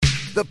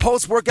The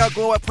post-workout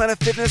glow at Planet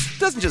Fitness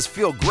doesn't just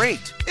feel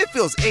great. It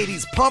feels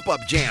 80s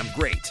pump-up jam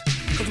great.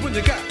 Cause when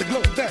you got the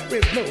glow, there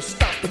is no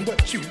stopping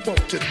what you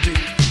want to do.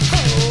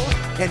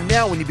 Oh. And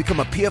now when you become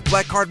a PF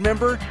Black Card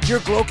member,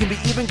 your glow can be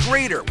even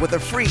greater with a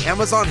free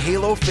Amazon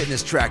Halo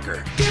fitness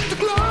tracker. Get the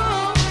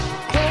glow.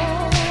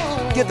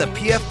 Get the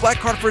PF Black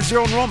Card for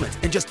zero enrollment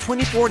and just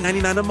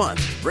 $24.99 a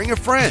month. Bring a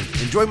friend,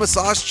 enjoy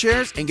massage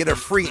chairs, and get a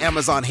free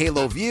Amazon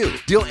Halo View.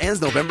 Deal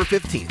ends November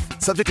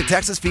 15th. Subject to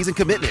taxes, fees, and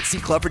commitment. See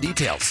Club for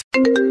details.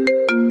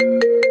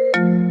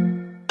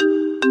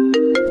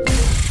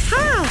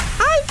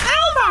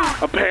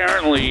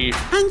 Apparently.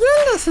 And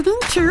you're listening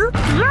to You're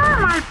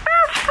My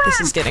Best Friend.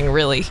 This is getting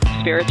really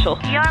spiritual.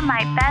 You're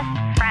my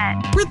best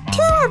friend. With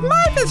two of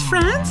my best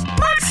friends,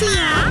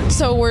 Moxia.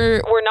 So we're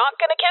not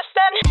gonna kiss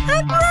then?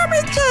 And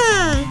Ruby J.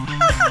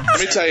 Let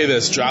me tell you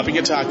this, dropping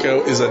a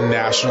taco is a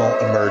national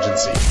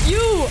emergency.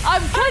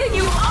 I'm cutting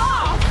you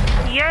off!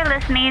 You're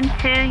listening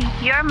to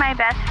You're My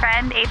Best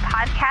Friend, a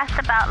podcast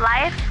about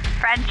life,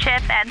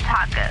 friendship, and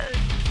tacos.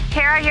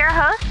 Here are your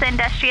hosts, the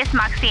industrious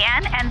Moxie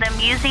Ann and the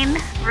amusing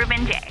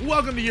Ruben J.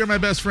 Welcome to You're My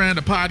Best Friend,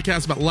 a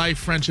podcast about life,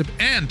 friendship,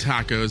 and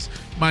tacos.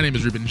 My name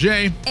is Ruben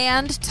J.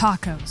 And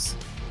tacos.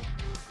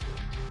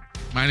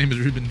 My name is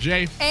Ruben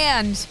J.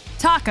 And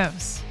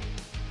tacos.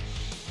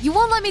 You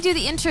won't let me do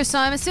the intro, so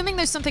I'm assuming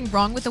there's something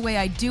wrong with the way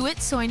I do it,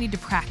 so I need to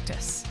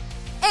practice.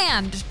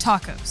 And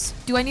tacos.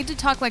 Do I need to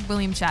talk like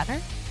William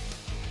Shatner?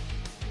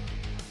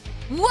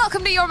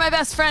 Welcome to You're My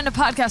Best Friend, a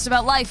podcast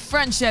about life,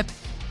 friendship,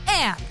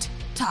 and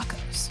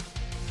tacos.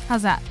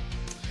 How's that?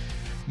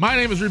 My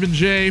name is Ruben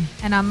J.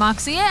 And I'm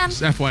Moxie Ann.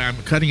 Just FYI, I'm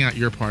cutting out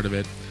your part of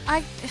it.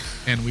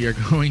 And we are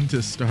going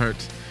to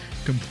start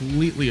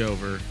completely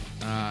over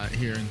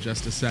here in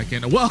just a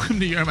second. Welcome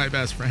to You're My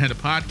Best Friend, a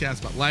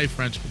podcast about life,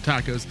 friendship, and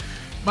tacos.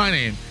 My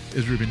name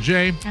is Ruben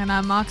J. And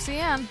I'm Moxie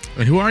Ann.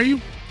 And who are you?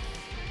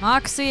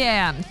 Moxie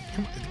Ann.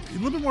 Come on, a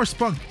little bit more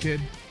spunk,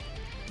 kid.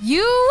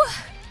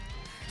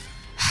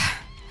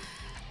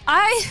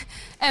 I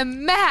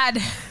am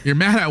mad. You're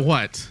mad at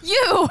what?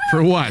 You.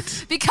 For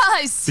what?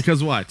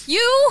 Because what?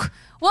 You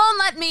won't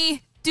let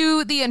me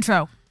do the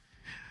intro.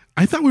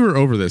 I thought we were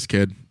over this,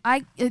 kid.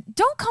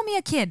 Don't call me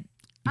a kid.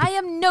 I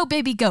am no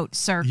baby goat,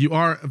 sir. You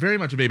are very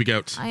much a baby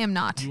goat. I am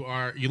not.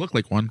 You look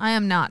like one. I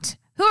am not.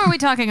 Who are we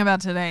talking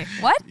about today?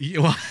 What?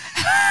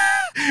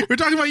 We're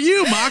talking about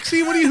you, Moxie.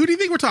 Who do you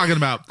think we're talking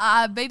about?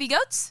 Baby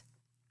goats?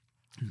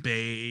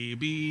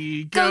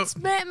 Baby goats.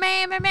 goats.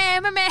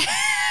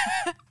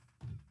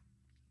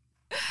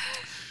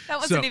 That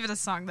wasn't even a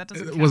song. That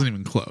doesn't count. It wasn't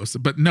even close.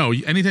 But no,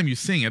 anytime you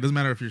sing, it doesn't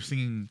matter if you're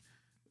singing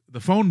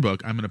the phone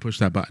book, I'm going to push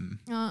that button.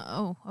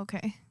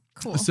 Okay.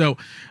 Cool. So,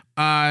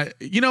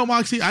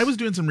 Moxie, I was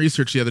doing some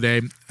research the other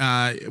day,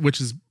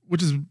 which is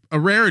a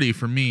rarity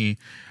for me.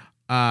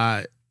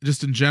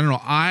 Just in general,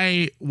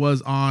 I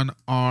was on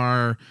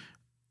our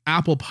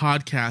Apple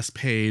Podcast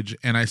page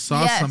and I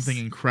saw something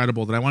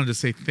incredible that I wanted to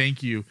say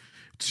thank you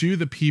to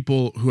the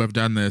people who have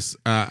done this.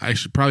 I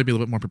should probably be a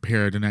little bit more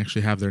prepared and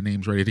actually have their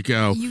names ready to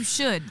go. You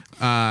should.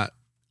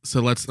 So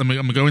I'm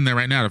going to go in there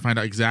right now to find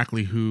out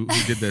exactly who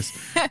did this.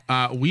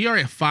 We are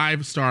a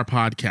 5-star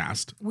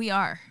podcast. We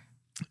are.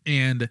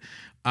 And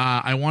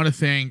I want to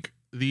thank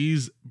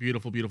these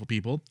beautiful, beautiful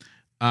people.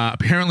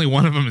 Apparently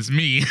one of them is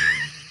me.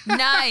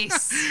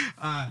 Nice.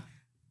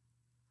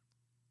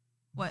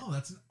 What? Oh,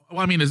 it's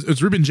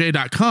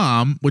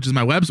rubenj.com, which is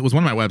was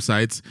one of my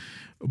websites,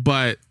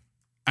 but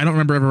I don't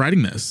remember ever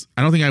writing this.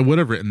 I don't think I would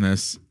have written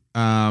this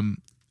at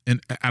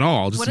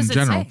all, just in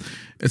general.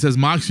 It says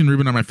Moxie and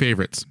Ruben are my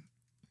favorites.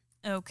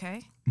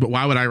 Okay. But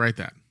why would I write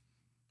that?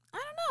 I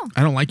don't know.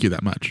 I don't like you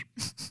that much.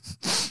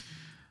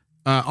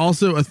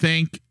 Also, a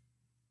thank.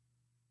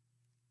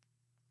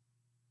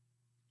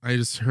 I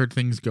just heard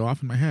things go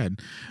off in my head.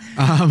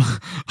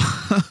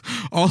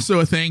 Also,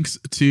 a thanks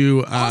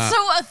to.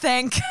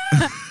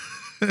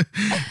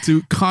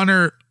 To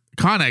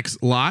Connex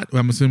Lot.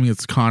 I'm assuming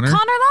it's Connor.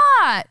 Connor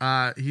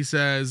Lot. He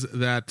says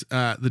that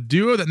the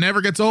duo that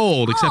never gets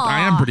old, except I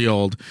am pretty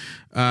old.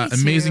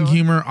 Amazing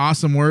humor,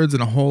 awesome words,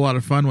 and a whole lot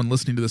of fun when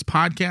listening to this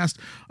podcast.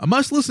 A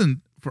must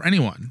listen for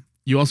anyone.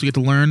 You also get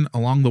to learn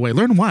along the way.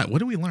 Learn what? What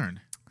do we learn?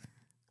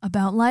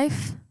 About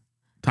life.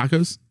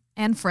 Tacos?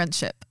 And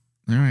friendship.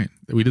 All right.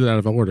 We did that out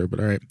of order, but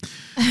all right.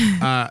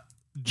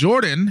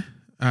 Jordan,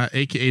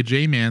 a.k.a.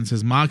 J-Man,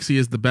 says Moxie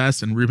is the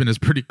best and Ruben is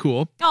pretty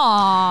cool.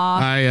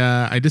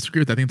 Aww. I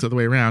disagree with that. I think it's the other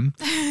way around.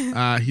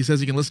 He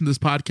says you can listen to this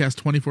podcast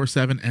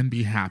 24/7 and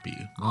be happy.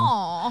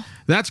 Aww.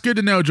 That's good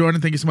to know,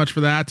 Jordan. Thank you so much for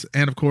that.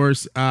 And, of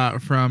course,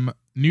 from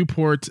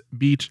Newport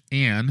Beach,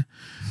 Ann,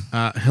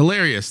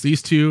 hilarious.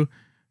 These two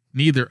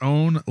need their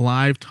own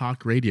live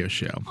talk radio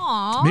show.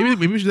 Aww.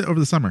 Maybe we should do that over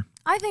the summer.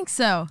 I think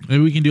so.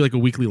 Maybe we can do like a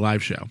weekly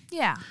live show.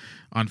 Yeah.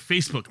 On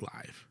Facebook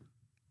Live.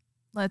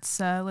 Let's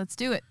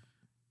do it.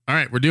 All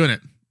right, we're doing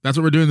it. That's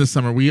what we're doing this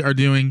summer. We are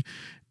doing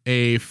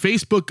a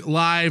Facebook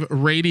Live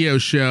radio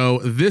show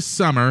this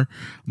summer.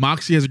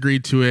 Moxie has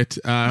agreed to it.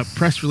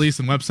 Press release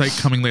and website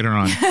coming later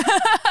on.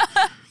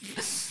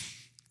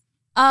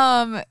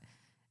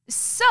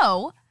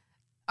 So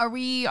Are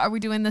we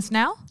doing this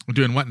now? We're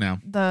doing what now?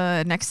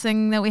 The next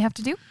thing that we have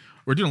to do?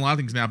 We're doing a lot of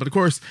things now. But of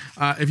course,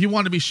 if you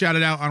want to be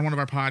shouted out on one of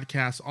our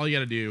podcasts, all you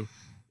got to do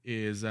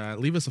is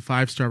leave us a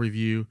 5-star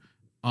review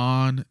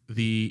on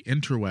the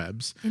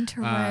interwebs. And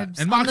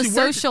Moxie, on the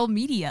social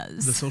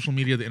medias. The social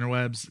media, the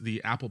interwebs,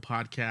 the Apple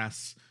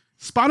Podcasts.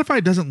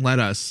 Spotify doesn't let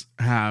us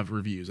have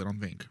reviews, I don't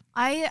think.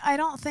 I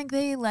don't think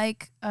they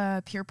like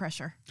peer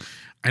pressure.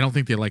 I don't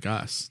think they like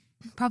us.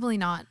 Probably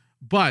not.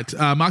 But,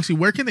 Moxie,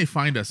 where can they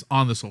find us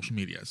on the social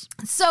medias?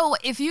 So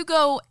if you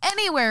go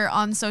anywhere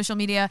on social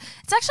media,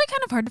 it's actually kind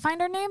of hard to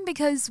find our name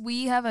because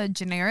we have a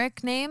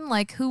generic name.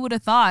 Like, who would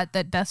have thought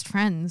that Best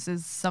Friends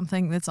is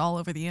something that's all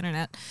over the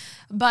internet?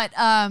 But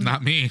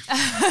not me.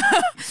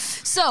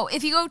 So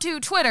if you go to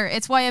Twitter,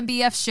 it's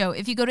YMBF Show.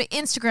 If you go to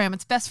Instagram,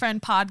 it's Best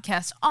Friend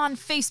Podcast. On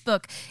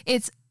Facebook,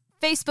 it's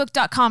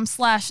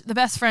Facebook.com/The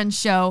Best Friend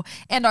Show.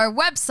 And our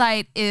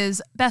website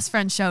is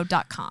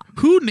bestfriendshow.com.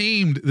 Who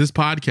named this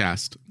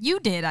podcast?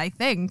 You did, I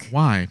think.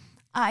 Why?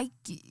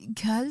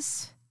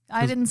 Because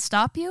I didn't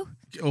stop you?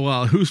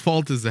 Well, whose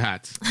fault is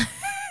that?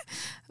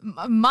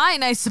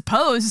 Mine, I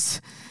suppose.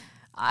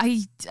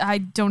 I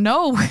don't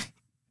know.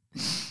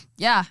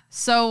 Yeah,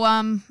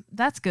 so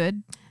that's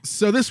good.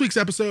 So this week's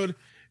episode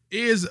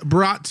is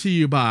brought to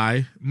you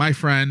by my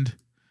friend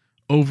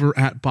over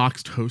at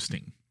Boxed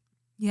Hosting.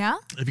 Yeah?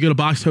 If you go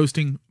to oh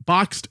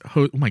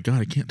my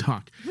God, I can't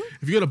talk.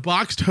 If you go to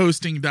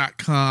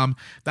boxedhosting.com,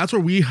 that's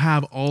where we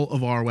have all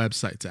of our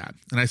websites at.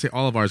 And I say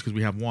all of ours because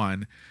we have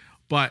one,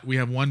 but we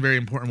have one very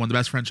important one.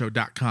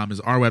 TheBestFriendShow.com is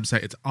our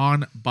website. It's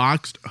on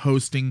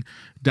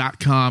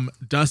boxedhosting.com.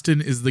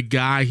 Dustin is the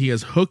guy. He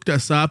has hooked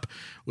us up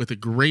with a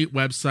great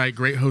website,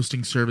 great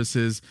hosting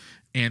services,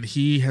 and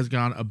he has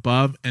gone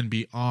above and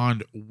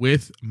beyond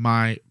with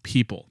my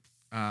people.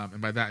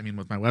 And by that, I mean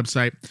with my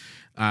website.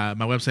 My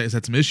website has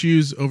had some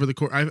issues over the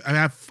course. I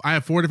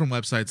have 4 different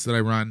websites that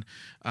I run.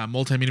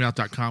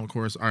 Multimediamouth.com, of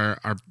course, our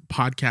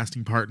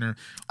podcasting partner.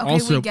 Okay,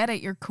 also, we get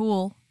it. You're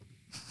cool.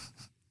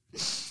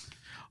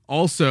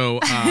 Also,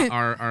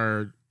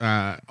 our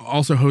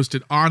also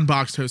hosted on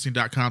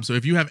boxedhosting.com. So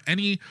if you have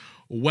any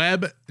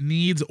web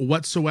needs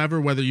whatsoever,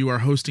 whether you are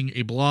hosting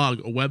a blog,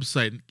 a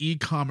website, an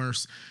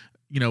e-commerce,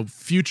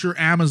 future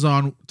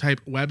Amazon type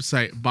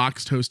website,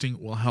 Boxed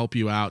Hosting will help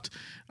you out.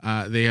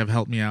 They have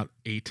helped me out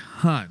a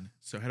ton.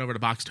 So head over to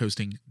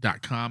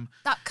boxedhosting.com.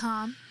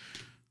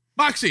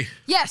 Moxie.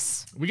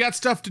 Yes. We got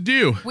stuff to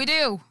do. We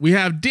do. We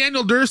have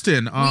Daniel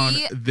Durston on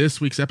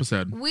this week's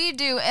episode. We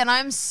do. And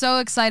I'm so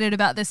excited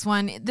about this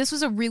one. This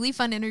was a really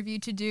fun interview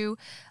to do.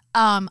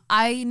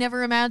 I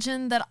never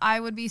imagined that I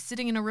would be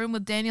sitting in a room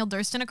with Daniel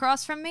Durston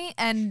across from me,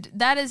 and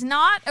that is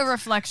not a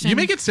reflection. You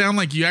make it sound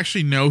like you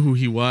actually know who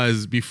he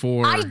was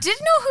before. I did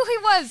know who he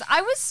was.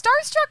 I was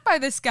starstruck by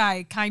this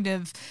guy, kind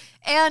of,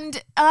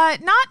 and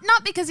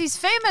not because he's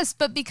famous,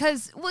 but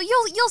because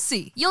you'll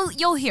see,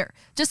 you'll hear.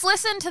 Just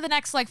listen to the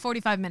next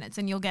 45 minutes,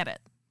 and you'll get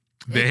it.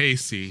 They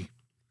see.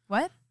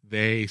 What?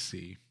 They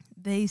see.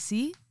 They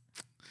see.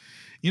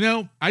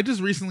 I just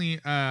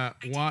recently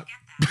watched.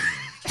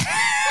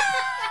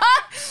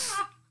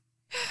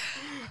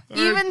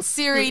 Even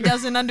Siri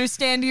doesn't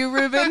understand you,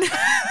 Ruben.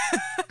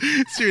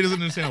 Siri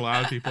doesn't understand a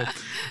lot of people.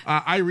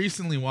 I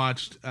recently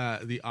watched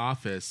The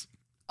Office.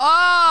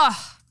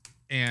 Oh!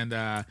 And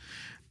I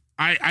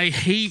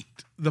hate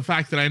the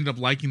fact that I ended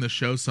up liking the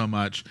show so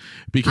much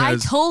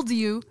because I told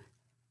you.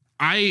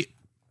 I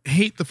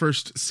hate the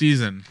first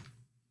season.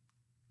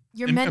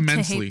 You're meant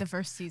immensely. to hate the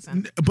first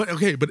season. But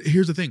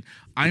here's the thing.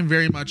 I'm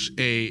very much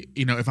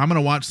if I'm going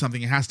to watch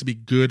something, it has to be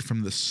good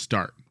from the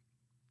start.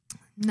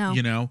 No.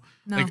 No.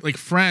 Like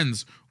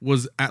Friends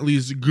was at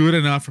least good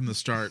enough from the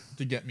start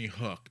to get me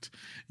hooked.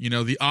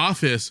 The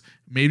Office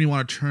made me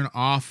want to turn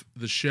off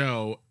the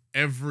show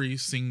every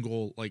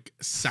single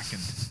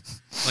second.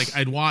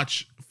 I'd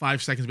watch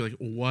 5 seconds and be like,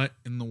 what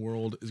in the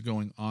world is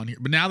going on here?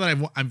 But now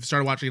that I've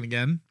started watching it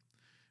again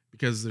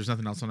because there's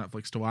nothing else on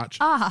Netflix to watch.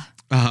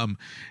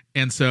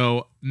 And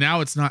so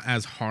now it's not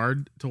as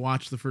hard to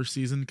watch the first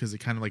season because they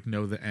kind of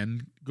know the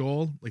end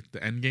goal,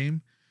 the end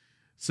game.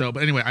 So,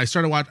 but anyway, I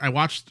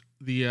watched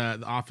the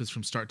Office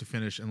from start to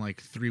finish in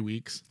 3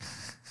 weeks.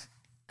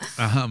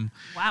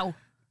 Wow.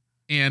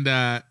 And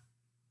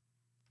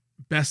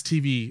best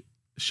TV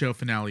show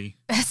finale.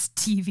 Best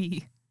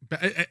TV.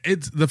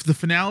 It's the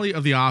finale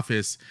of The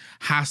Office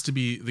has to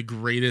be the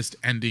greatest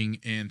ending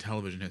in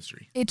television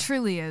history. It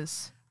truly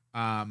is.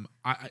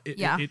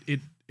 It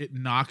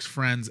knocks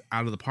Friends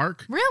out of the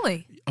park.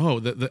 Really? Oh,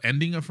 the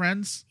ending of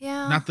Friends?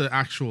 Yeah. Not the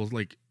actual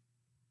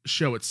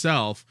show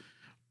itself,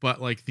 but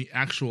the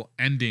actual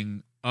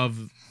ending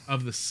of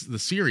the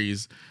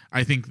series.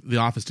 I think The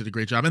Office did a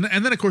great job. And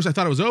then of course I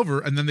thought it was over,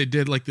 and then they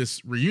did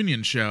this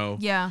reunion show.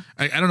 Yeah.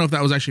 I don't know if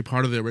that was actually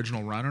part of the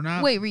original run or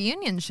not. Wait,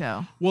 reunion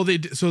show? Well, they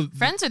did, so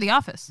Friends or The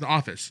Office? The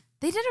Office.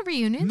 They did a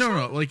reunion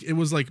show? No, it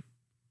was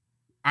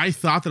I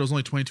thought that it was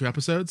only 22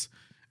 episodes.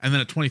 And then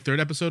a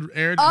 23rd episode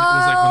aired, and it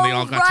was when they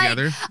all got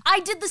together. I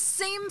did the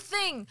same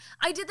thing.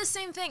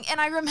 And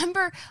I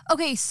remember,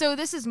 okay, so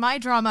this is my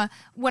drama.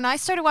 When I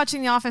started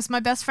watching The Office, my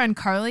best friend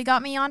Carly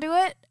got me onto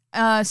it.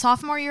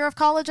 sophomore year of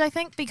college, I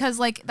think, because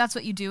like that's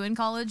what you do in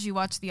college. You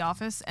watch The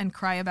Office and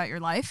cry about your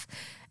life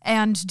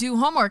and do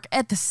homework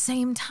at the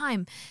same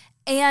time.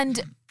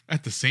 And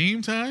At the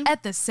same time?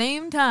 at the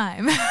same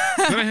time. Is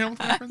that a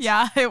Hamilton reference?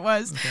 Yeah, it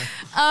was.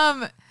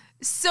 Okay.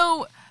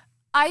 So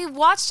I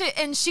watched it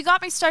and she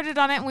got me started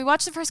on it and we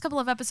watched the first couple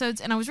of episodes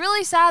and I was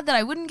really sad that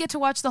I wouldn't get to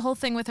watch the whole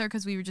thing with her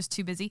because we were just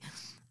too busy.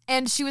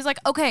 And she was like,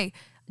 okay,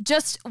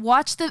 just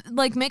watch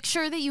make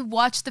sure that you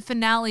watch the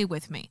finale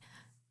with me.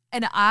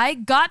 And I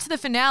got to the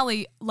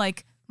finale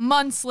like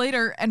months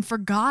later and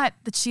forgot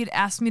that she had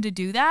asked me to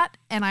do that.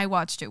 And I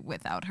watched it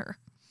without her.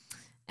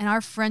 And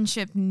our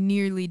friendship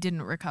nearly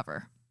didn't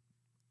recover.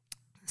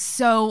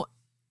 So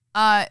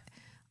I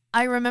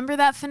remember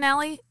that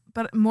finale,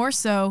 but more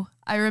so,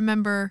 I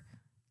remember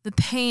the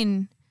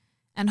pain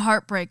and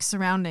heartbreak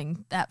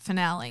surrounding that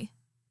finale.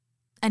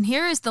 And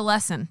here is the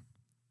lesson.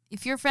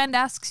 If your friend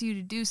asks you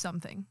to do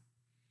something,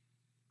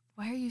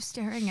 why are you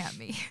staring at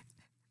me?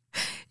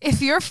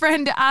 If your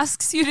friend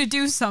asks you to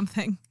do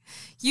something,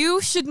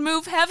 you should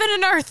move heaven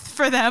and earth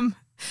for them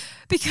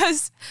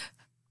because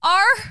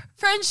our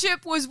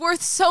friendship was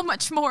worth so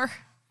much more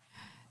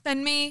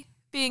than me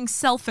being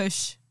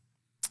selfish.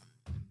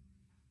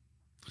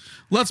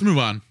 Let's move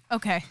on.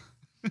 Okay.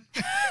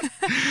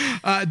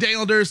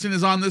 Daniel Durston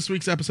is on this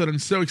week's episode. I'm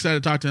so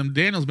excited to talk to him.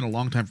 Daniel's been a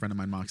longtime friend of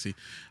mine, Moxie.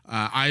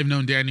 I've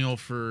known Daniel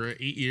for 8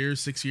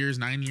 years, 6 years,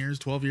 9 years,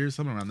 12 years,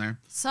 something around there.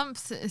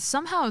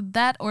 Somehow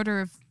that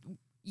order of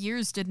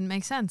years didn't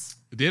make sense.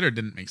 It did or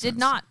didn't make sense? Did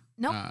not.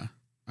 No.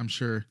 I'm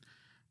sure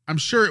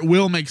it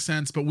will make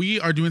sense, but we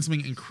are doing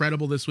something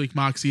incredible this week,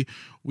 Moxie.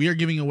 We are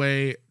giving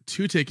away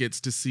 2 tickets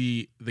to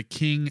see The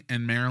King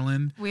and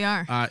Marilyn. We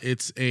are.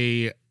 It's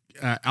a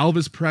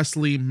Elvis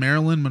Presley,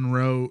 Marilyn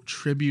Monroe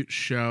tribute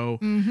show.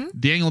 Mm-hmm.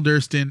 Daniel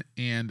Durston,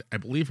 and I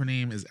believe her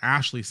name is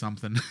Ashley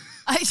something.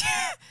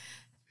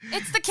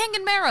 It's The King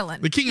and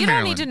Marilyn. The King and You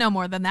Marilyn. don't need to know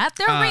more than that.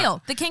 They're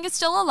real. The King is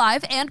still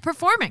alive and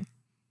performing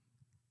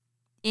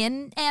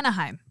in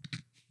Anaheim.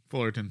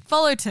 Fullerton.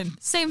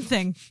 Same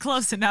thing.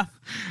 Close enough.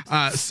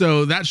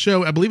 So that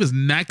show, I believe, is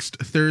next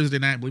Thursday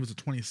night. I believe it's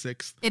the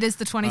 26th. It is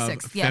the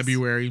 26th, yes.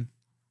 February.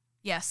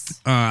 Yes.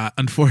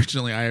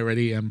 Unfortunately, I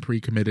already am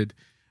pre-committed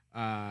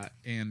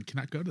and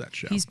cannot go to that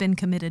show. He's been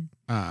committed.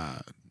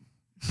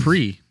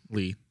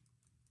 Pre-Lee.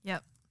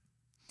 Yep.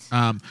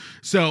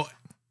 So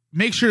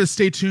make sure to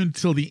stay tuned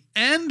till the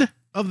end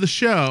of the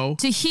show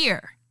to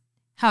hear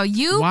how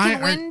you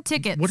can win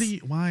tickets.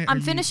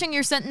 I'm finishing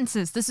your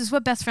sentences. This is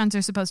what best friends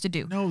are supposed to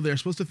do. No, they're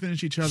supposed to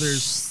finish each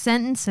other's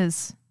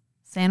sentences.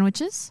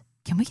 Sandwiches?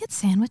 Can we get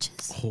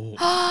sandwiches?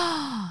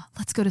 Oh.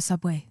 Let's go to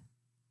Subway.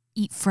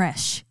 Eat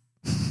fresh.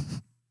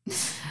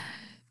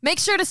 Make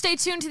sure to stay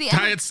tuned to the end.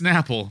 Diet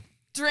Snapple.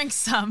 Drink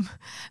some.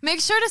 Make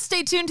sure to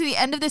stay tuned to the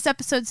end of this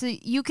episode so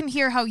you can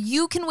hear how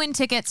you can win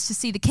tickets to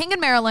see The King and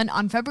Marilyn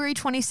on February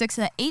 26th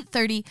at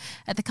 8:30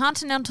 at the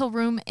Continental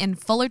Room in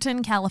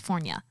Fullerton,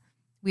 California.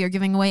 We are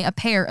giving away a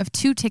pair of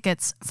 2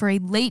 tickets for a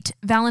late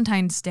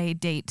Valentine's Day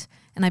date,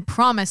 and I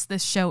promise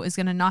this show is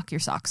going to knock your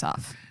socks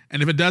off.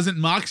 And if it doesn't,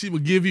 Moxie will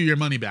give you your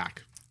money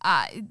back.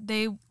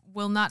 They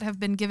will not have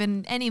been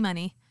given any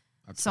money,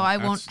 so I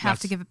won't have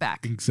to give it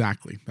back.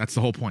 Exactly. That's the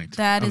whole point.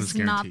 That is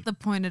not the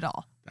point at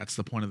all. That's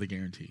the point of the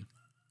guarantee.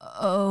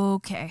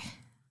 Okay.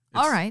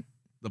 All right.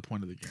 The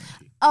point of the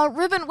guarantee.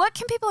 Ruben, what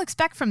can people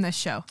expect from this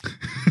show?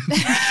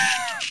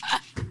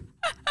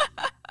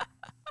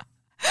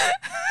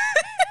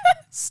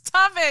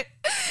 Stop it.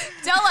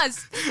 Tell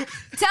us.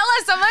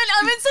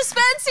 I'm in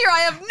suspense here. I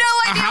have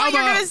no idea what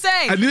you're going to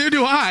say. Neither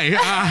do I.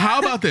 How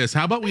about this?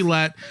 How about we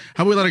let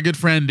our good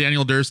friend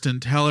Daniel Durston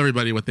tell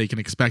everybody what they can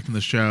expect in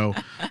the show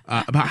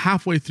about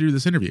halfway through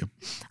this interview.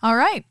 All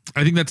right.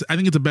 I think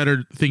it's a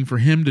better thing for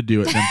him to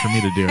do it than for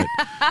me to do it.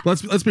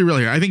 Let's be real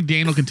here. I think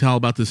Daniel can tell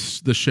about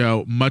the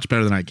show much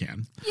better than I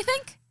can. You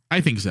think?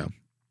 I think so.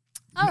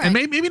 All right. And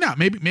maybe not.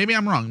 Maybe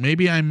I'm wrong.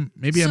 Maybe I'm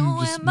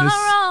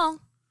wrong.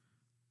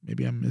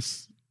 Maybe I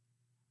miss.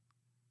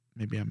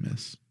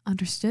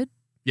 Understood?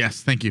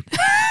 Yes, thank you.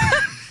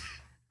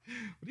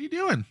 What are you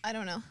doing? I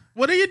don't know.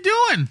 What are you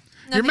doing?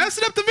 Nothing. You're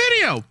messing up the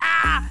video.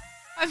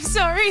 I'm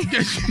sorry.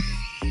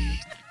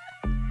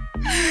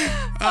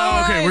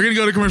 Okay, we're going to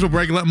go to commercial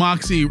break. Let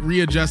Moxie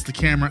readjust the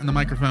camera and the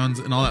microphones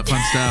and all that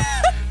fun stuff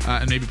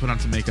and maybe put on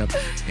some makeup.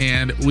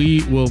 And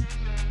we will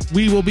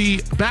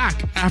be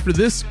back after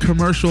this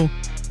commercial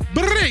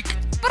break.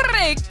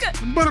 Break.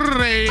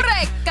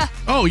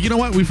 Oh, you know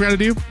what we forgot to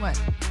do?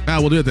 What?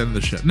 We'll do it at the end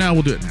of the show. No,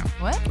 we'll do it now.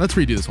 What? Let's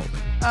redo this whole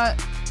thing.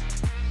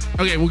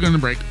 Okay, we'll go on the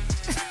break.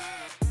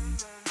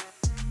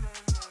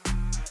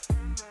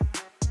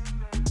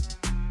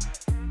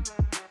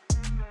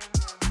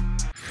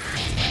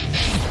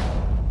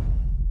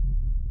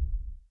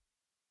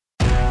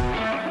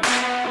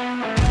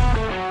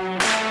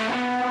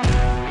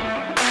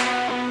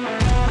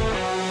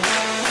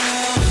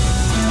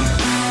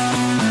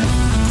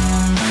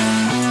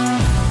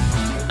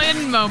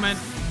 Moment.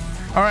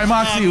 All right,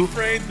 Moxie,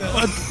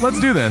 let's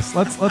do this.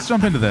 Let's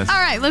jump into this. All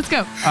right, let's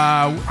go.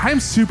 I'm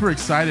super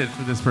excited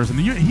for this person.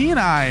 He and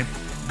I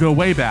go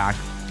way back.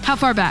 How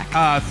far back?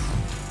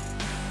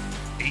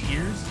 8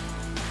 years.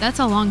 That's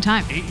a long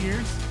time. 8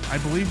 years, I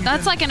believe.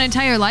 That's like an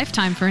entire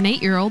lifetime for an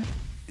 8-year-old.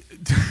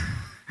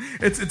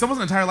 It's almost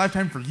an entire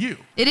lifetime for you.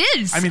 It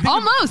is. I mean,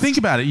 almost. Think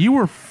about it. You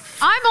were.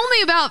 I'm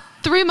only about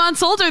 3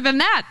 months older than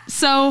that,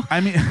 so.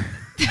 I mean,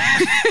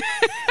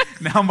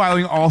 now I'm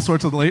violating all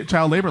sorts of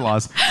child labor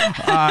laws.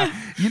 But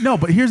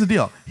here's the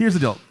deal.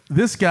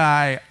 This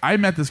guy, I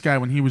met this guy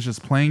when he was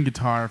just playing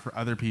guitar for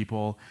other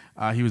people.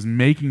 He was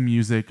making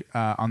music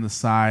on the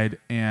side,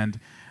 and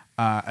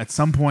at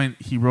some point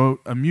he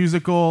wrote a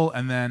musical,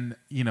 and then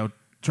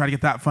tried to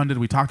get that funded.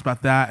 We talked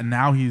about that, and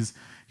now he's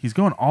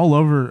going all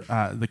over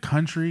the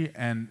country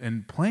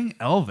and playing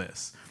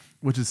Elvis,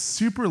 which is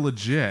super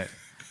legit.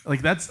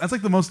 Like that's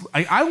like the most.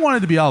 I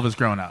wanted to be Elvis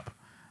growing up.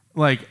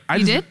 Like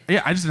I did?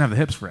 Yeah, I just didn't have the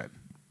hips for it.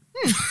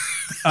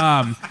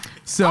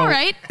 So all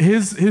right.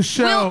 His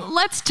show. Well,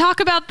 let's talk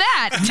about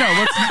that.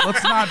 No,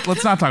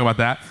 let's not talk about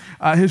that.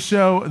 His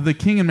show, The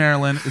King in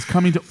Maryland, is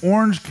coming to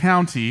Orange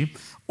County,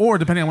 or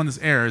depending on when this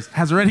airs,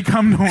 has already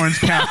come to Orange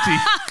County.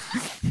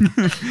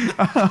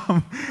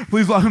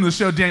 Please welcome to the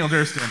show, Daniel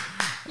Durston.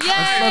 Yay!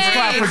 Let's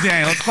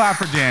clap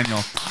for Daniel.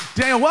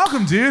 Daniel,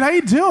 welcome, dude. How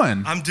you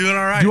doing? I'm doing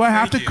all right. Do I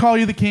have to call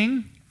you the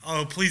King?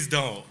 Oh, please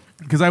don't.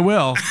 Because I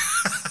will.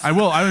 I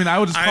will. I mean, I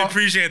will just. I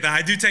appreciate that.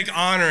 I do take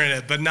honor in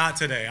it, but not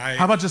today.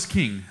 How about just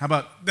King? How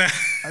about?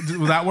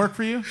 Will that work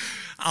for you?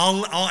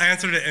 I'll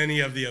answer to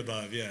any of the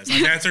above. Yes,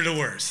 I've answered to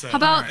worse. So. How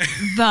about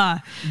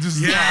the?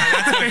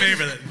 That's my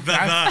favorite.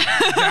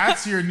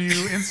 That's your new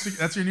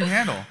That's your new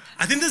handle.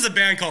 I think there's a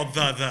band called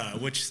The,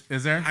 which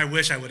is there? I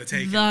wish I would have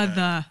taken.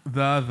 The.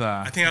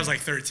 I think I was like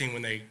 13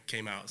 when they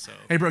came out. So.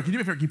 Hey, bro, can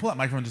you pull that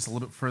microphone just a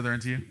little bit further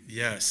into you?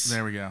 Yes.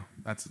 There we go.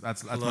 That's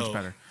much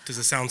better. Does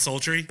it sound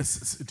sultry?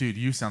 Dude,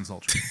 you sound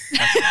sultry.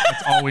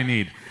 That's all we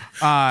need.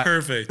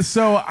 Perfect.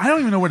 So I don't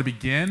even know where to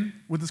begin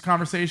with this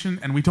conversation,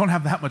 and we don't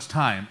have that much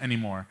time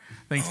anymore.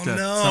 Thanks to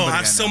somebody I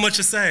have so much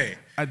to say.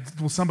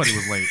 Somebody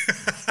was late.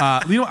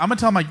 I'm gonna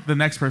tell the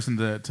next person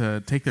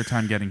to take their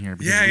time getting here.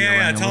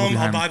 Yeah. Tell them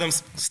I'll buy them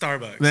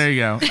Starbucks. There you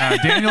go.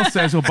 Daniel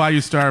says he'll buy you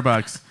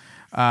Starbucks.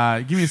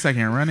 Give me a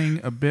second. Running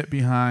a bit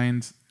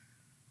behind.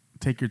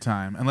 Take your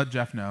time and let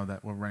Jeff know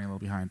that we're running a little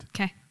behind.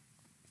 Okay.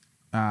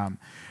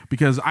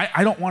 Because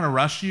I don't want to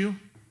rush you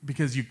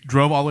because you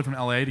drove all the way from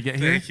LA to get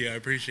here. Thank you. I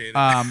appreciate it.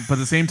 But at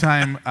the same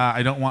time,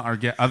 I don't want our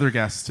other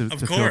guests to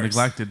feel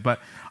neglected. But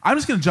I'm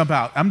just going to jump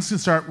out. I'm just going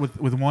to start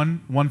with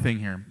one thing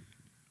here.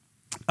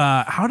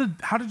 How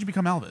did you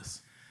become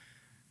Elvis?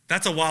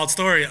 That's a wild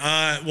story.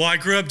 Well, I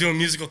grew up doing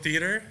musical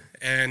theater,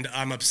 and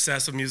I'm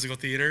obsessed with musical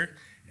theater.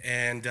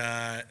 And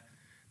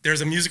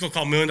there's a musical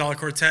called $1 Million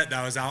Quartet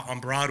that was out on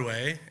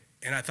Broadway,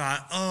 and I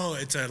thought,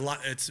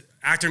 it's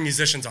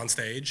actor-musicians on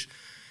stage,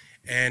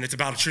 and it's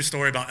about a true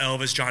story about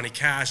Elvis, Johnny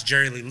Cash,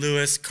 Jerry Lee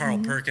Lewis, Carl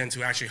Perkins,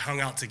 who actually hung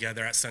out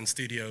together at Sun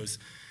Studios.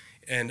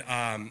 And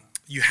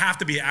you have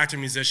to be an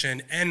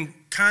actor-musician and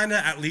kind of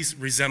at least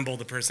resemble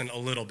the person a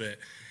little bit.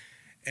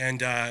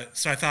 And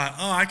so I thought,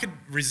 I could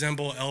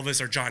resemble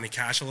Elvis or Johnny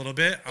Cash a little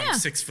bit. I'm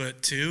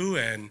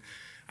 6'2", and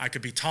I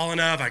could be tall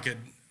enough.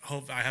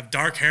 I have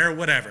dark hair,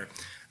 whatever.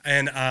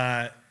 And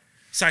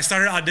so I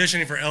started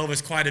auditioning for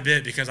Elvis quite a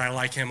bit because I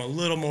like him a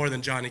little more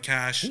than Johnny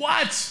Cash.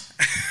 What?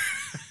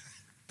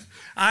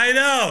 I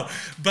know.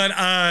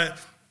 But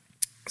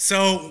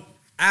so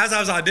as I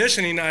was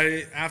auditioning,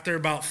 after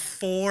about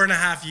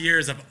 4.5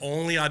 years of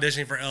only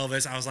auditioning for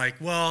Elvis, I was like,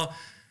 well,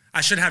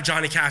 I should have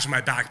Johnny Cash in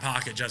my back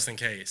pocket just in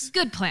case.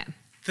 Good plan.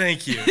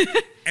 Thank you.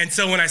 And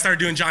so when I started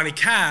doing Johnny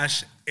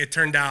Cash, it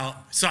turned out,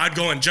 so I'd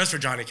go in just for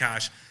Johnny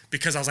Cash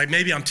because I was like,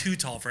 maybe I'm too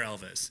tall for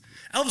Elvis.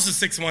 Elvis was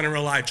 6'1" in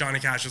real life. Johnny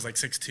Cash was like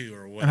 6'2"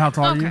 or whatever. And how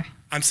tall are you?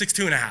 I'm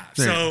 6'2.5".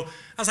 So I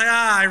was like,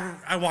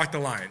 I walked the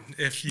line.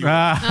 If you,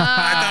 I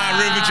thought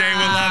Ruben J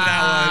would love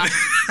that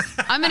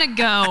one. I'm gonna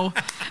go.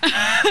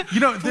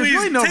 There's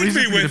really no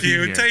reason take me with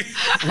you.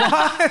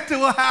 What?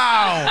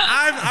 Wow.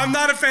 I'm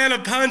not a fan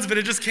of puns, but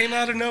it just came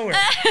out of nowhere.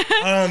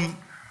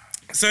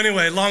 So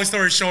anyway, long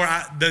story short,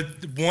 the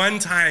one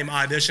time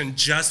I auditioned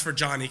just for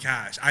Johnny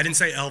Cash. I didn't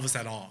say Elvis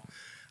at all.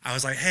 I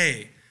was like,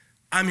 hey,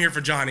 I'm here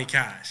for Johnny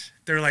Cash.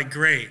 They're like,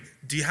 great.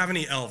 Do you have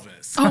any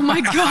Elvis? Oh my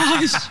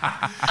gosh.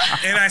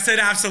 And I said,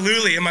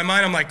 absolutely. In my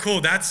mind, I'm like,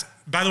 cool.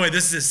 By the way,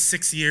 this is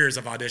 6 years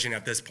of auditioning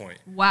at this point.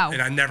 Wow.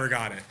 And I never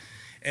got it.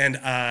 And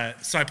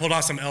so I pulled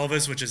off some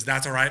Elvis, which is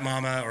That's All Right,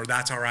 Mama, or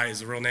That's All Right is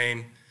the real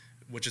name,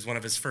 which is one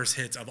of his first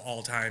hits of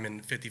all time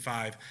in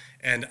 '55.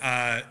 And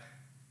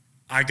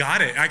I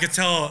got it. I could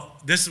tell,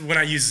 this is when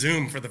I used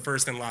Zoom for the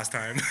first and last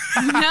time.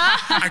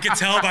 I could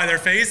tell by their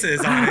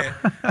faces on it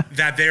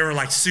that they were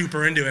like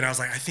super into it. And I was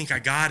like, I think I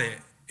got it.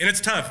 And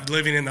it's tough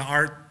living in the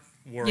art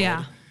world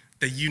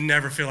that you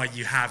never feel like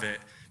you have it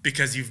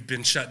because you've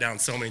been shut down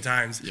so many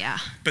times. Yeah.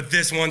 But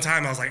this one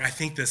time I was like, I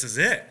think this is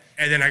it.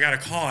 And then I got a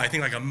call, I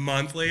think like a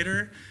month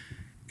later,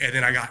 and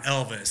then I got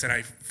Elvis and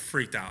I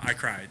freaked out. I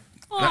cried.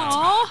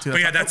 Aww. But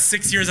yeah, that's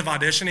 6 years of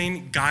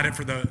auditioning. Got it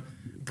for the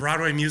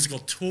Broadway musical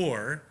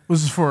tour.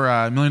 This is for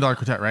 $1 Million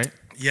Quartet, right?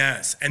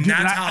 Yes, and Dude,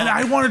 that's and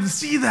I wanted to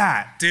see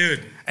that.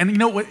 Dude. And you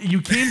know what?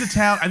 You came to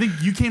town. I think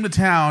you came to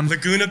town.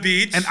 Laguna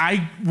Beach. And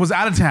I was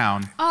out of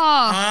town. Oh.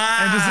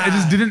 I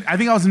just didn't. I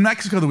think I was in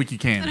Mexico the week you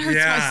came. It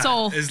hurts my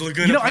soul. Is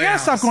Laguna You know, I gotta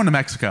Playhouse. stop going to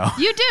Mexico.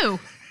 You do.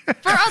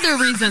 For other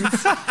reasons.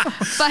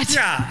 But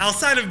Yeah,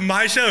 outside of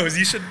my shows,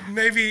 you should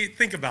maybe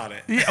think about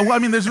it. Yeah, well, I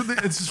mean, it's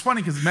just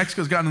funny because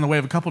Mexico's gotten in the way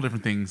of a couple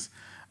different things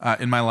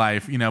in my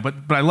life, you know. But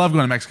I love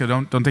going to Mexico.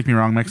 Don't take me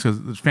wrong.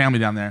 There's family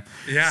down there.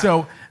 Yeah.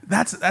 So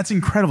that's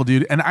incredible,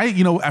 dude. And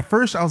at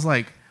first I was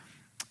like,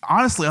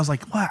 honestly, I was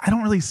like, what? I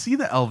don't really see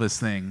the Elvis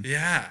thing.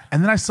 Yeah.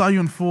 And then I saw you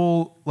in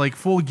full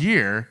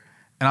gear,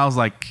 and I was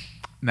like,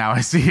 now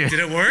I see it. Did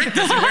it work?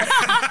 Does it work?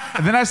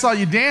 And then I saw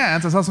you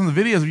dance. I saw some of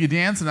the videos of you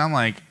dancing, and I'm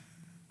like,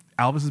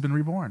 Elvis has been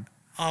reborn.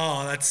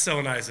 Oh, that's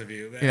so nice of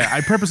you, man. Yeah,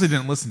 I purposely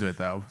didn't listen to it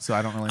though, so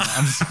I don't really know.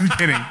 I'm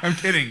kidding. I'm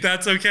kidding.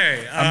 That's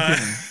okay. I'm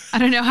kidding. I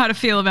don't know how to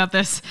feel about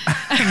this.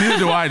 Neither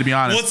do I, to be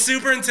honest. Well, it's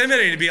super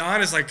intimidating, to be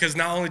honest, like, because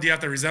not only do you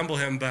have to resemble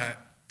him, but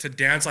to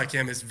dance like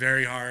him is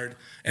very hard.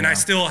 And I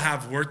still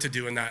have work to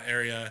do in that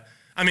area.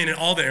 I mean, in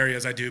all the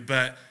areas I do,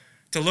 but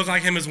to look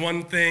like him is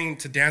one thing,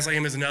 to dance like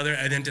him is another,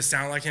 and then to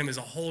sound like him is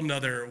a whole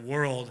nother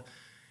world.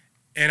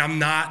 And I'm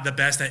not the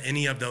best at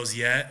any of those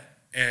yet.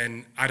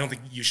 And I don't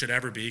think you should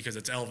ever be because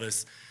it's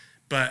Elvis.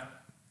 But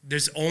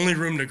there's only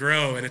room to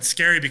grow. And it's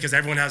scary because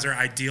everyone has their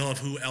ideal of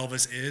who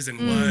Elvis is and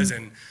was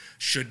and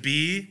should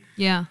be.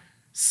 Yeah.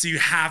 So you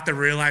have to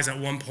realize at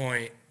one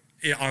point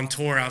on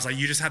tour, I was like,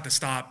 you just have to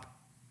stop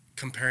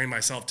comparing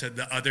myself to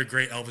the other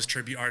great Elvis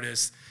tribute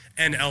artists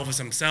and Elvis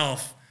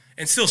himself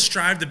and still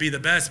strive to be the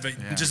best, but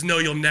just know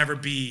you'll never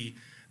be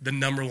the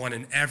number one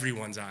in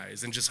everyone's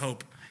eyes and just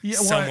hope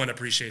someone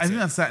appreciates it. I think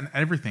that's that in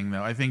everything,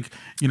 though. I think,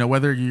 you know,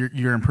 whether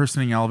you're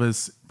impersonating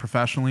Elvis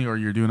professionally or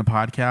you're doing a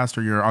podcast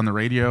or you're on the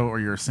radio or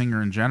you're a singer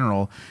in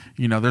general,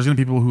 you know, there's going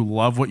to be people who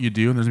love what you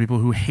do and there's going to be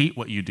people who hate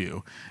what you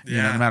do, you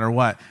know, no matter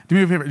what. Do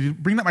me a favor,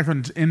 bring that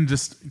microphone in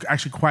just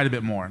actually quite a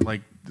bit more. So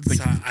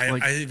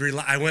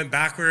I went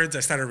backwards. I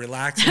started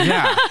relaxing.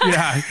 Yeah.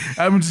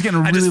 I'm just getting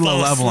a really low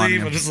level on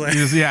you.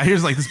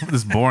 Here's like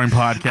this boring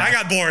podcast. I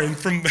got boring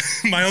from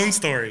my own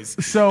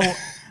stories. So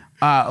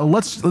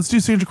let's do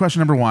signature question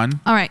number 1.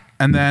 All right.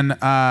 And then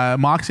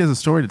Moxie has a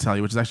story to tell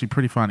you, which is actually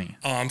pretty funny.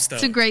 Oh, I'm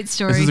stoked. It's a great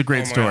story. This is a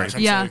great story. Gosh,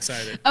 I'm so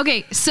excited.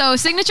 Okay, so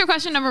signature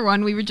question number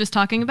 1. We were just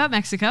talking about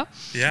Mexico.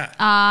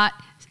 Yeah.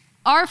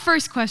 Our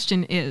first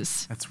question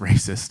is... That's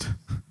racist.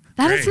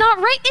 That is not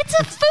right. It's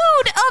a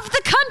food of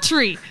the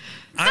country.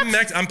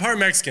 I'm part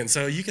Mexican,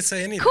 so you can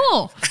say anything.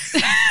 Cool.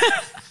 It's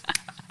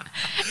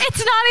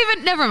not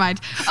even... Never mind.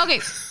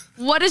 Okay,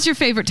 what is your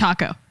favorite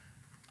taco?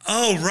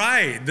 Oh,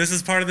 right. This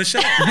is part of the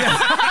show.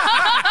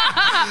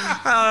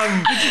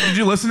 Did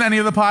you listen to any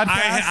of the podcasts?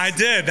 I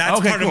did. That's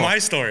part of my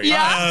story.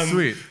 Yeah.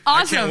 Sweet.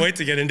 Awesome. I can't wait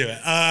to get into it.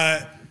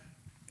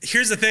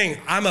 Here's the thing.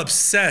 I'm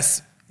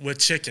obsessed with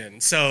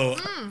chicken. So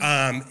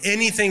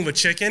anything with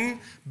chicken,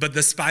 but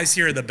the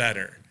spicier, the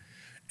better.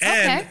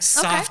 And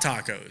soft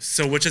tacos.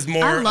 So which is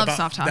more... I love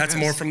soft tacos. That's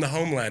more from the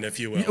homeland, if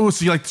you will. Oh,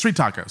 so you like street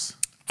tacos?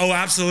 Oh,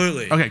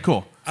 absolutely. Okay,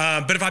 cool.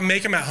 But if I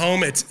make them at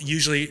home, it's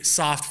usually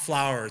soft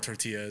flour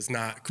tortillas,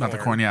 not corn. Not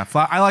the corn, yeah.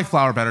 I like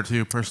flour better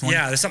too, personally.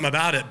 Yeah, there's something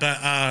about it. But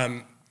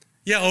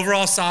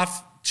overall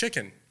soft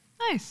chicken.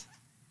 Nice.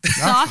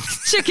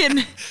 Soft chicken.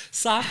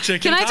 Soft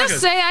chicken. Can I tacos.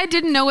 just say I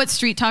didn't know what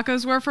street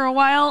tacos were for a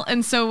while,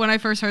 and so when I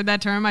first heard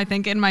that term, I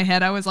think in my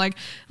head I was like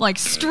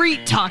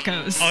street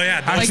tacos. Oh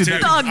yeah, like those two.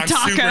 thug I'm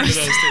tacos. super into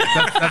those two.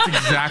 That's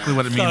exactly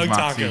what it means, Thug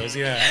Moxie. tacos,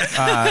 yeah.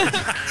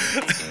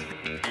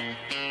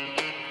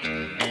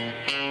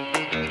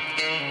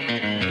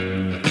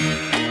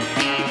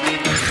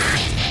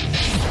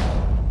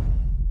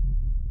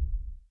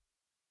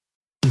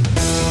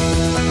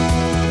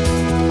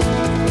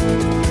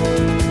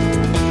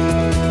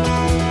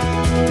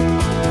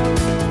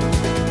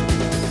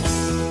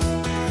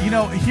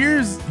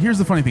 Here's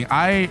the funny thing.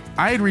 I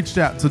had reached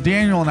out. So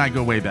Daniel and I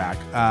go way back.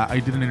 I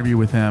did an interview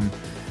with him.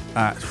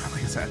 Like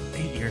I said,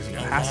 8 years ago.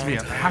 It has to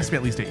be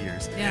at least 8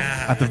 years.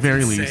 Yeah. At the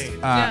very insane.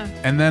 least.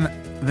 And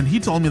then he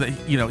told me that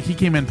he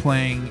came in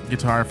playing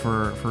guitar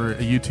for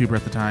a YouTuber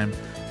at the time,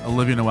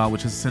 Olivia Noel,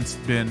 which has since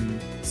been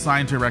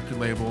signed to a record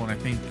label and I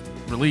think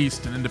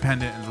released and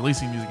independent and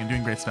releasing music and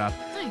doing great stuff.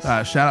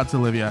 Nice. Shout out to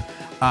Olivia.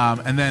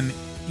 And then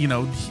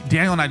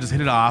Daniel and I just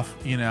hit it off.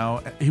 He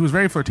was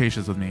very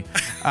flirtatious with me,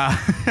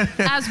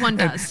 as one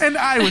does, and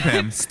I with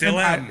him. Still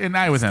am. And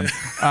I with him.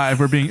 If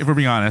we're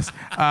being honest.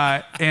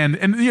 And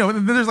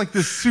there's like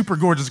this super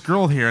gorgeous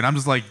girl here, and I'm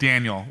just like,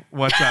 Daniel,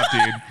 what's up,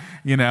 dude?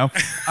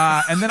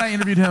 And then I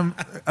interviewed him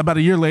about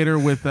a year later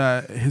with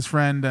his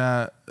friend,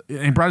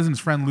 and brought his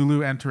friend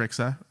Lulu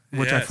Antarixa,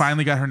 which I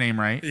finally got her name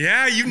right.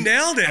 Yeah, you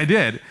nailed it. I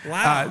did.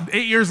 Wow.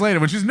 8 years later,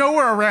 when she's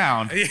nowhere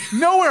around.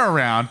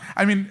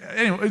 I mean,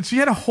 anyway, she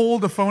had to hold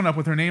the phone up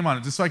with her name on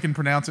it just so I can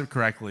pronounce it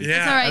correctly. Yeah.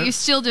 It's all right. You're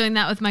still doing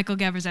that with Michael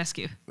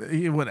Gavrizescu.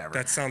 Whatever.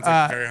 That sounds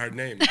like a very hard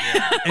name.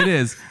 Yeah. It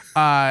is.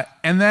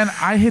 And then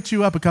I hit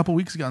you up a couple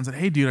weeks ago and said,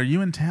 hey, dude, are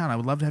you in town? I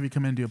would love to have you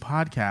come in and do a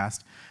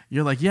podcast.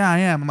 You're like, yeah, I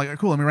am. I'm like,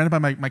 cool. Let me run it by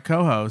my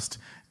co-host.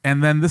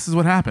 And then this is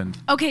what happened.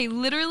 Okay,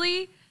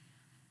 literally,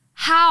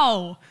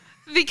 how?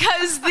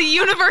 Because the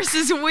universe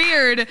is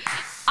weird.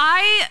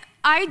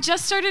 I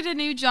just started a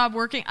new job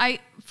working.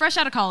 Fresh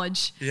out of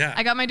college. Yeah.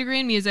 I got my degree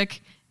in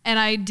music, and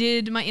I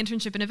did my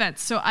internship in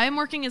events. So I am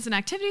working as an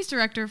activities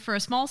director for a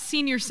small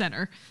senior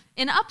center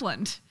in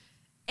Upland.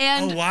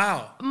 And Oh,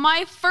 wow.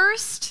 my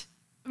first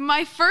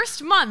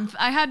month,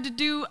 I had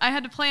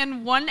to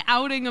plan one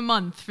outing a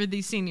month for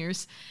these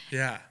seniors.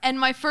 Yeah. And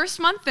my first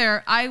month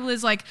there, I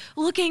was like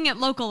looking at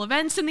local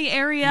events in the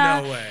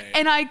area. No way.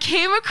 And I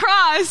came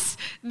across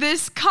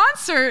this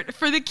concert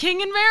for the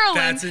King in Maryland.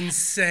 That's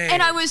insane.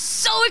 And I was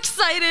so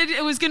excited.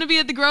 It was going to be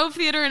at the Grove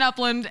Theater in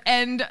Upland.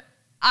 And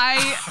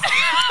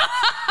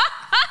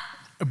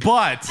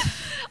But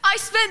I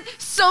spent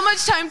so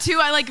much time too.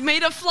 I like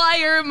made a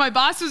flyer. My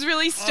boss was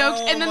really stoked.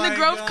 Oh And then the my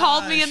Grove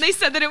called me gosh. and they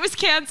said that it was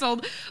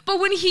canceled. But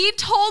when he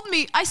told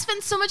me, I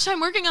spent so much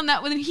time working on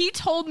that. When he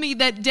told me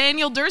that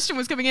Daniel Durston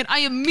was coming in, I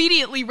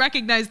immediately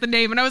recognized the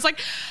name. And I was like,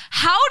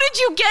 how did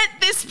you get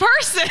this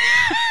person?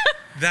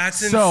 That's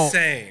so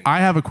insane.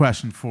 I have a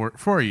question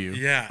for you.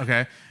 Yeah.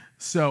 Okay.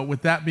 So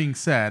with that being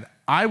said,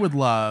 I would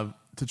love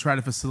to try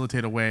to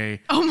facilitate a way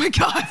Oh my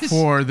gosh.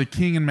 for the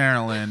King in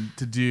Maryland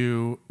to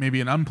do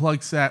maybe an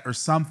unplugged set or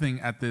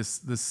something at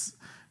this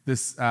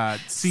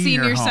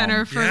senior home,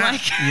 center for Yeah.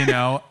 like you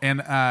know,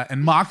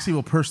 and Moxie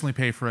will personally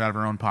pay for it out of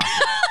her own pocket.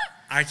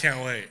 I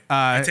can't wait.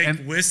 I take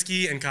and-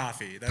 whiskey and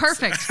coffee. That's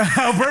perfect.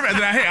 Oh, perfect.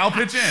 Then, hey, I'll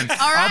pitch in. right.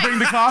 I'll bring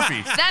the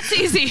coffee. That's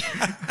easy.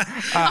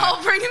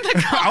 I'll bring the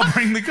coffee. I'll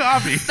bring the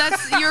coffee.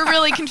 You're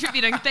really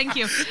contributing. Thank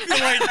you.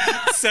 like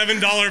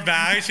 $7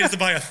 bag. She has to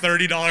buy a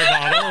 $30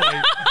 bottle.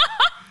 Like,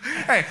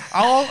 Hey,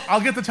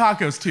 I'll get the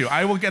tacos too.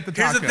 I will get the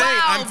tacos. Here's the thing.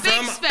 Wow, I'm big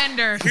from-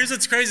 spender. here's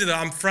what's crazy though.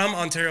 I'm from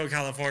Ontario,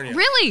 California.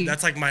 Really?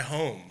 That's like my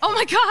home. Oh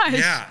my gosh.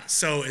 Yeah.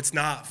 So it's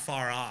not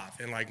far off,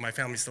 and like my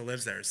family still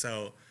lives there.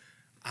 So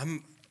I So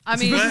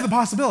mean, this is a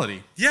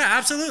possibility. yeah,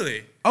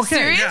 absolutely. Okay.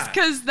 serious? yeah.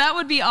 Because that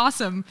would be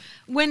awesome.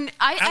 When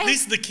At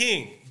least the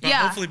king, but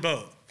Yeah. hopefully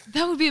both.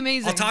 that would be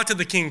amazing. I'll talk to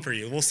the king for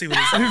you. We'll see what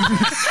he says.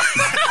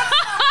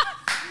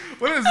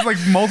 What is this, like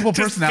multiple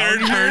Just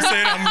third personalities?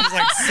 person. I'm just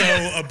like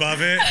so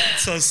above it.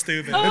 So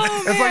stupid. Oh,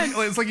 man.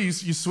 It's like you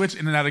switch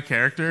in and out of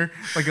character,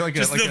 like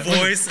Just a, like the a,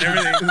 voice,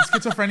 everything. Is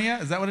it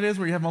schizophrenia? Is that what it is?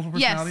 Where you have multiple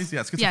Yes. personalities?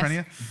 Yeah,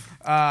 Yes.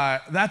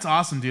 schizophrenia. That's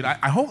awesome, dude.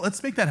 I hope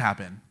let's make that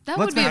happen. That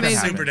Let's would be make amazing.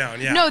 happen. Super down,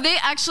 yeah. No, they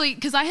actually,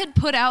 because I had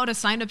put out a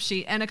sign-up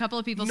sheet and a couple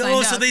of people signed No,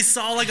 up. so they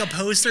saw like a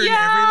poster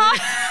Yeah.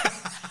 and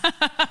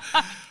everything.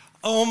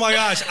 Oh my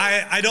gosh.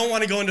 I don't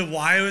want to go into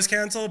why it was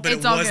canceled, but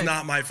It's it all was good.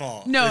 not my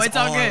fault. No, That's it's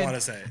all good. I want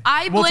to say.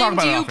 I We'll talk blamed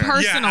about it you off air. Yeah,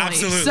 personally.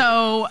 absolutely.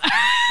 So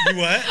You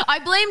what? I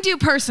blamed you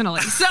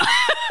personally. So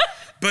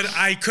But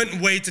I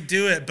couldn't wait to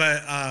do it.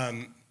 But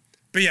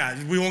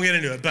yeah, we won't get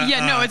into it. But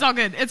yeah, no, it's all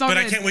good. It's all But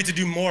good. I can't wait to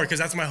do more because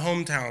that's my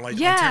hometown, like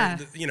Yeah.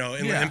 Ontario, you know,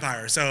 Inland Yeah.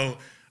 Empire. So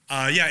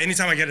yeah,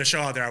 anytime I get a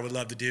show out there, I would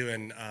love to do,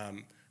 and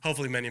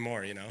hopefully many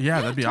more. You know. Yeah,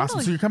 that'd be awesome.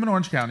 totally. So you're coming to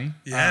Orange County.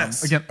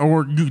 Yes. Again,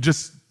 or you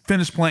just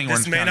finished playing This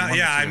Orange may County. not. one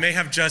Yeah, of the I two. may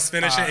have just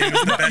finished it. It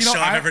was the best show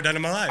I've ever done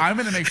in my life. I'm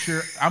gonna make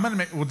sure.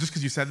 Well, just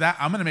because you said that,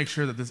 I'm gonna make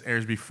sure that this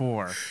airs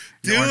before.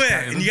 Do Orange it,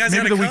 County. and you guys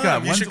maybe gotta the week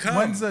come. up. You should come.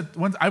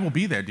 When's I will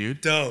be there,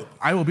 dude. Dope.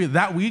 I will be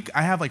that week.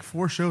 I have like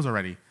 4 shows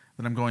already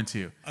that I'm going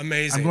to.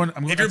 Amazing. I'm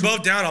going. If you're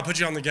both down, I'll put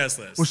you on the guest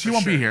list. Well, she for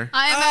won't be sure. here.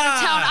 I am out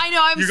of town. I know.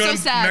 I'm You're so going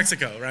to sad.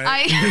 Mexico,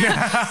 right?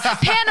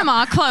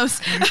 Panama,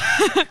 close.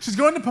 She's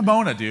going to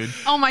Pomona, dude.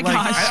 Oh my Like,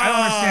 gosh. I don't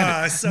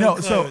understand it. So no,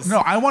 close. no.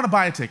 I want to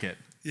buy a ticket.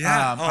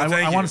 Yeah. Oh, I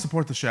thank want you. to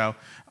support the show.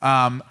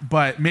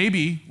 But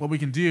maybe what we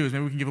can do is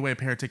maybe we can give away a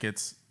pair of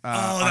tickets. Oh,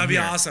 on that'd be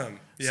here. awesome.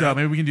 Yeah. So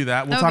maybe we can do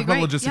that. We'll That would talk be about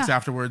great, logistics yeah.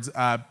 afterwards.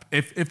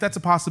 If that's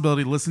a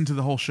possibility, listen to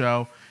the whole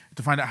show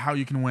to find out how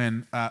you can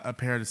win a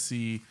pair to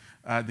see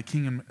the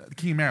King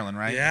in Maryland,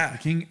 right? Yeah. The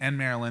King and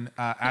Maryland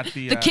at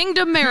the The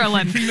Kingdom,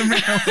 Maryland. Kingdom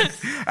Maryland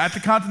at the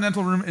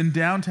Continental Room in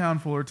downtown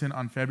Fullerton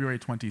on February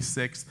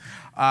 26th.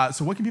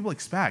 So what can people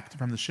expect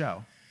from the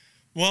show?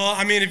 Well,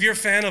 I mean, if you're a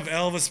fan of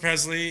Elvis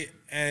Presley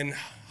and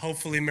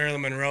hopefully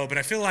Marilyn Monroe, but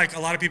I feel like a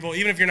lot of people,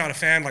 even if you're not a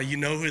fan, like you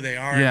know who they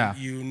are, Yeah.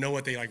 you know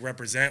what they like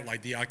represent,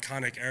 like the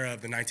iconic era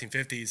of the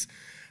 1950s.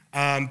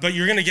 But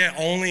you're gonna get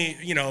only,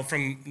 you know,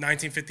 from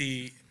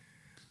 1950.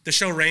 The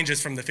show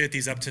ranges from the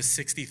 50s up to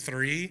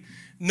 63.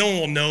 No one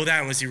will know that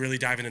unless you really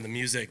dive into the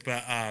music.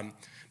 But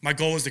my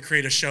goal is to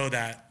create a show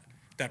that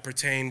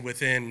pertained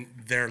within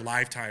their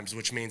lifetimes,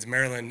 which means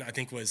Marilyn, I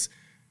think, was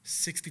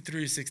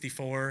 63 to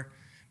 64.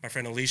 My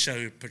friend Alicia,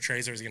 who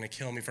portrays her, is going to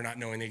kill me for not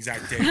knowing the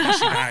exact date that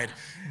she died.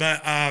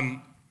 But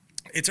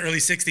it's early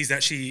 60s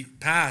that she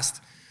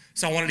passed.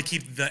 So I wanted to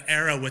keep the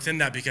era within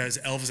that because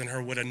Elvis and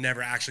her would have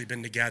never actually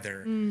been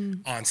together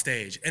on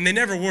stage. And they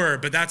never were,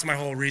 but that's my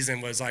whole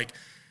reason was like,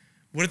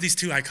 what if these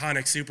two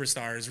iconic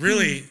superstars,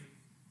 really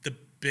the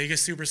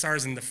biggest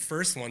superstars and the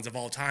first ones of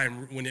all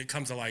time when it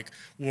comes to like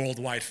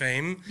worldwide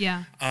fame,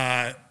 Yeah.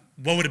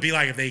 what would it be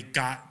like if they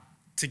got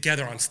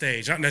together on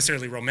stage? Not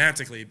necessarily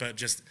romantically, but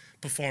just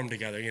performed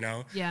together, you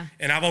know? Yeah.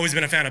 And I've always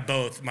been a fan of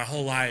both my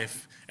whole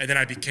life. And then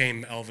I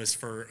became Elvis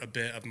for a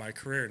bit of my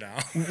career now.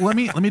 Let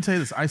me tell you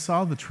this. I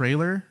saw the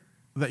trailer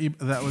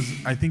that was.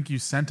 I think you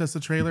sent us the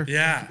trailer.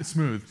 Yeah. It's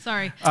smooth.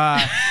 Sorry.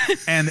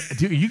 And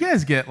dude, you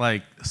guys get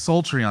like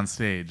sultry on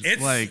stage.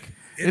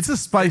 It's a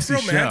spicy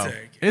show.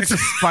 It's a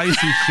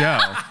spicy show.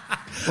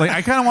 Like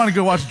I kind of want to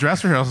go watch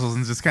dress rehearsals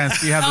and just kind of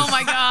see how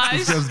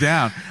this goes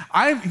down.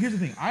 Here's the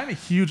thing. I'm a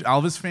huge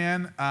Elvis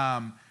fan.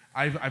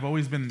 I've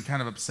always been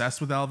kind of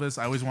obsessed with Elvis.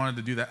 I always wanted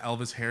to do that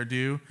Elvis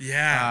hairdo.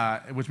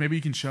 Yeah. Which maybe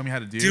you can show me how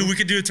to do. Dude, we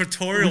could do a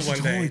tutorial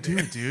one day. Totally do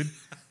it, dude.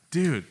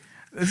 Dude.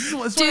 This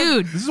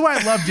is why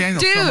I love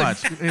Daniel so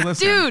much. Hey,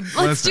 listen,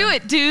 let's do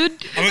it, dude.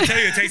 I'm gonna tell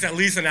you, it takes at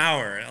least an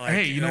hour. Like,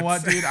 hey, you know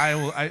what, dude?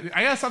 I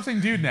gotta stop saying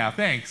dude now.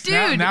 Thanks.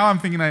 Dude. Now I'm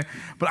thinking I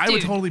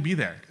would totally be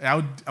there. I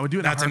would do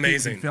it. That's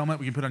amazing. We can film it.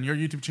 We can put it on your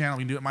YouTube channel.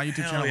 We can do it on my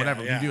YouTube channel.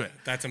 Whatever. Yeah. We can do it.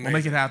 That's amazing.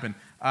 We'll make it happen.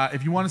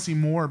 If you want to see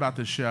more about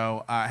this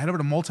show, head over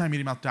to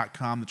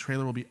multimediamouth.com. The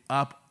trailer will be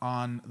up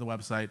on the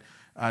website.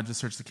 Just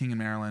search the King and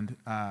Maryland.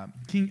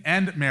 King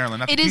and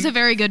Maryland. It is a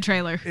very good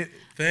trailer.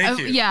 Thank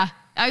you. Yeah.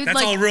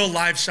 That's all real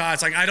live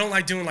shots. Like I don't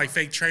like doing like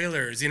fake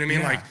trailers. You know what I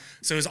mean? Yeah. Like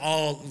so it's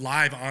all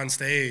live on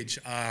stage.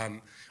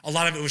 A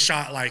lot of it was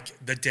shot like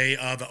the day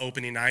of the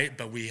opening night,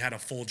 but we had a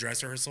full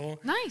dress rehearsal.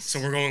 Nice. So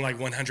we're going like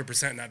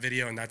 100% in that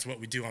video, and that's what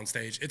we do on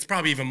stage. It's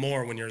probably even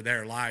more when you're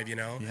there live, you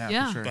know?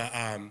 Yeah. For sure. But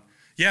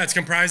yeah, it's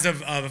comprised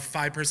of a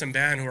 5-person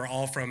band who are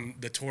all from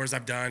the tours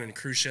I've done and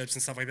cruise ships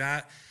and stuff like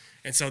that.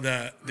 And so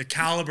the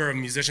caliber of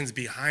musicians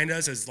behind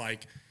us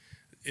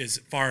is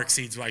far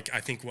exceeds like I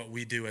think what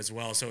we do as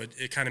well. So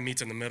it kind of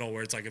meets in the middle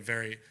where it's like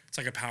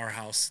a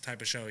powerhouse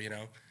type of show, you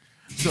know?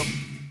 So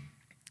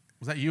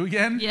was that you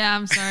again? Yeah,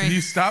 I'm sorry. Can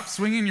you stop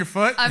swinging your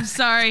foot? I'm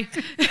sorry.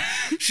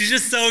 She's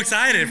just so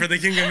excited for the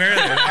King of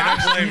Maryland. I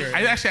don't blame her.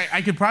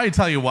 I could probably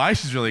tell you why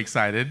she's really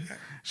excited.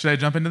 Should I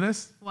jump into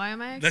this? Why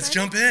am I excited? Let's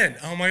jump in.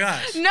 Oh my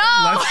gosh. No.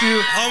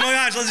 Oh my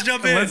gosh, let's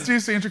jump in. Let's do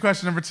answer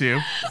question number 2.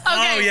 Okay.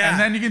 Oh yeah. And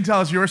then you can tell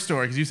us your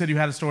story because you said you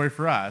had a story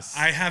for us.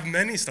 I have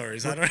many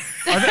stories. I don't.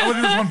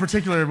 There's one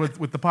particular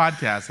with the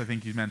podcast. I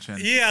think you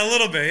mentioned. Yeah, a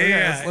little bit. Okay,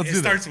 Yeah, let's it do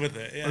starts that. with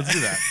it. Yeah. Let's do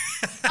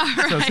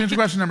that. So answer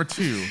question number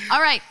 2. All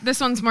right, this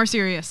one's more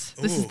serious.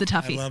 This is the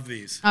toughie. I love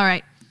these. All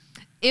right.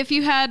 If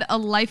you had a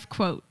life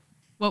quote,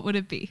 what would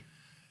it be?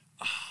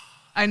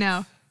 I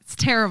know.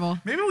 It's terrible.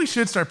 Maybe we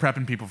should start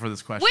prepping people for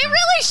this question. We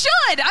really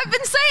should. I've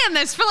been saying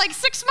this for like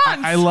 6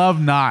 months. I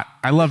love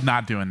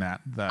not doing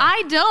that though.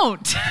 I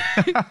don't.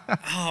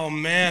 Oh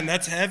man,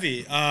 that's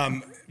heavy.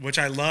 Which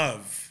I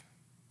love.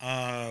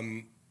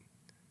 I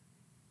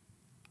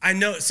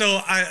know. So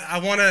I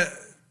want to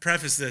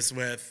preface this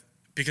with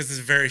because it's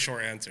a very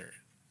short answer.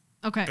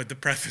 Okay. But the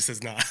preface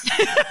is not.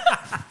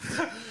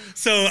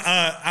 So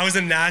I was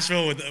in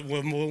Nashville with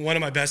one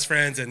of my best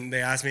friends, and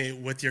they asked me,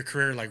 "With your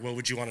career, like, what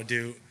would you want to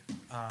do?"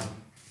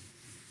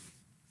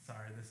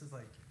 Sorry, this is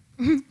like.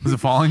 Was it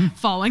falling?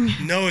 Falling.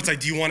 No, it's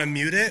like, do you want to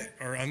mute it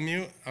or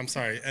unmute? I'm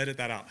sorry, edit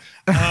that out.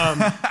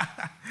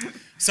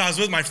 So I was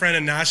with my friend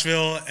in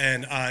Nashville,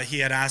 and he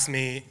had asked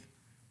me,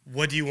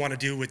 "What do you want to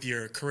do with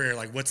your career?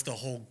 Like, what's the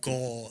whole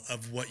goal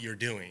of what you're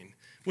doing?"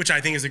 Which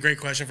I think is a great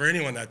question for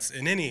anyone that's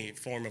in any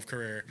form of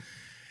career.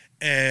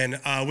 And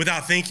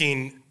without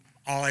thinking,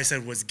 all I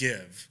said was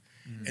give.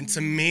 Mm-hmm. And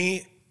to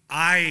me,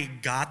 I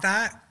got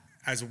that,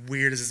 as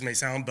weird as this may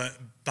sound, but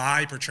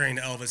by portraying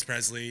Elvis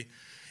Presley.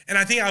 And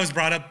I think I was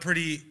brought up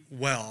pretty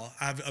well.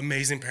 I have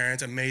amazing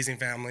parents, amazing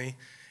family,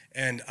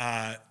 and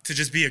to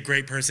just be a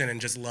great person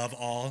and just love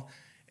all.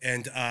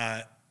 And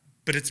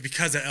but it's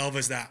because of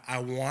Elvis that I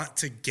want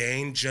to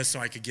gain just so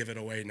I could give it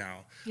away now,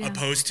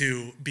 opposed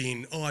to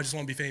being, oh, I just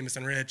want to be famous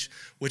and rich,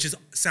 which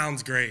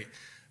sounds great.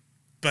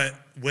 But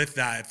with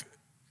that,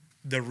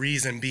 the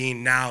reason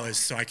being now is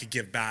so I could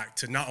give back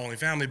to not only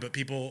family, but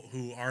people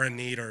who are in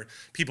need or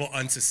people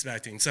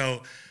unsuspecting.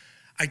 So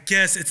I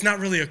guess it's not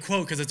really a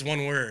quote because it's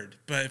one word,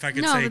 but if I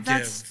could say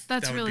that's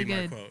that would really be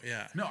good. my quote.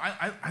 Yeah. No,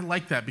 I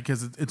like that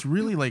because it's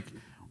really like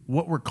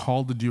what we're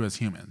called to do as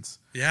humans.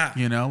 Yeah.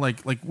 You know,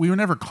 like we were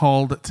never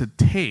called to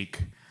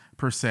take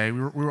per se. We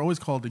were always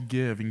called to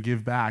give and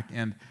give back.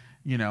 And,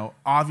 you know,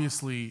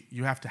 obviously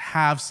you have to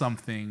have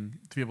something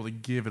to be able to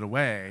give it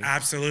away.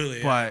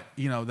 Absolutely. But,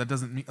 you know, that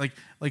doesn't mean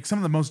like some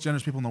of the most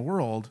generous people in the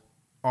world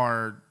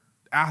are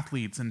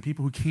athletes and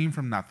people who came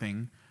from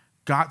nothing,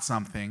 got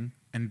something,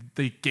 and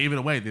they gave it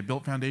away. They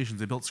built foundations,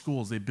 they built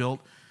schools, they built,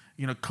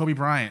 you know, Kobe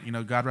Bryant, you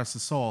know, God rest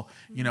his soul,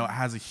 you know,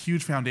 has a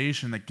huge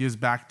foundation that gives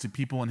back to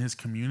people in his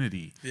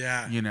community.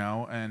 Yeah. You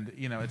know, and,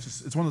 you know,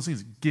 it's one of those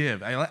things,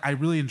 give. I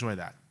really enjoy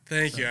that.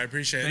 Thank you. I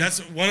appreciate it. That's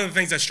one of the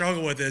things I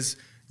struggle with is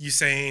you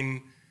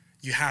saying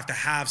you have to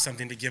have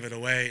something to give it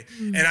away.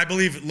 Mm-hmm. And I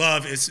believe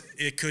love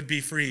it could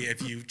be free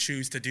if you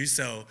choose to do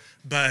so.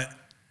 But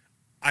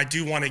I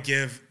do want to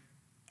give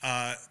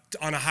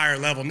on a higher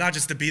level, not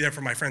just to be there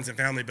for my friends and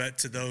family, but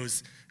to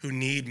those who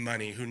need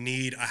money, who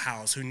need a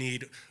house, who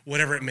need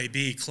whatever it may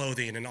be,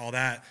 clothing and all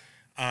that.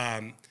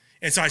 And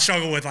so I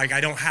struggle with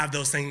I don't have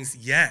those things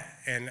yet.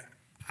 And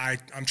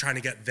I'm trying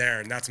to get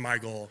there. And that's my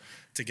goal,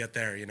 to get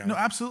there, you know? No,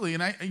 absolutely.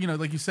 And you know,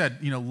 like you said,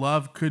 you know,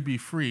 love could be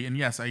free. And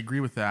yes, I agree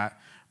with that.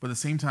 But at the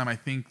same time, I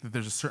think that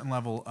there's a certain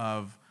level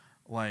of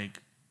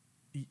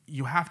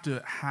you have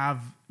to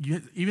have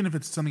even if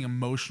it's something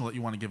emotional that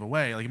you want to give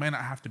away, like it might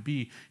not have to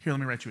be here, let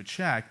me write you a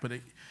check, but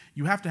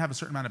you have to have a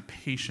certain amount of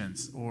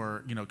patience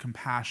or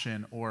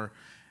compassion or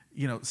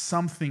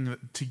something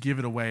to give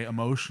it away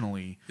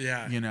emotionally.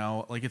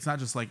 Yeah. Like it's not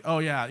just like, oh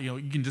yeah,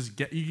 you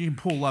can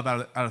pull love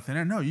out of thin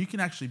air. No, you can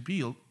actually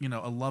be a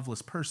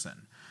loveless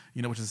person,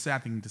 which is a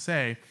sad thing to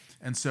say.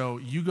 And so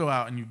you go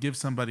out and you give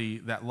somebody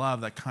that love,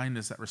 that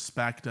kindness, that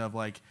respect of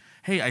like,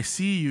 hey, I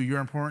see you,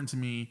 you're important to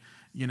me,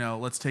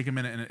 let's take a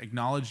minute and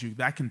acknowledge you.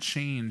 That can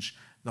change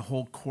the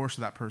whole course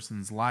of that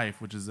person's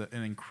life, which is an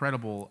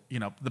incredible,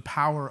 the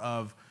power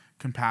of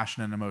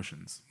compassion and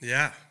emotions.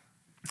 Yeah.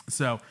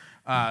 So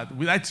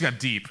that just got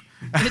deep.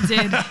 It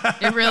did.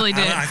 It really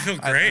did. I feel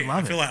great.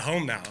 I feel it. at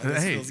home now.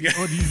 This Hey, feels good.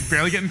 what, are you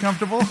barely getting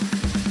comfortable?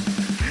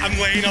 I'm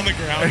laying on the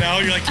ground now.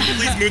 You're like, can you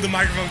please move the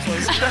microphone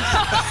closer?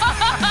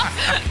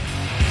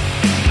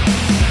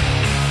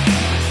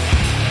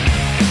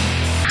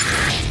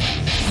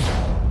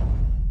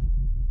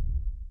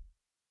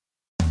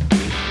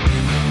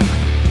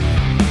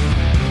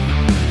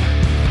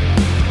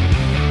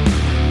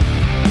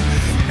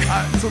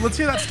 So let's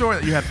hear that story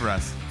that you had for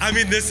us.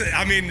 This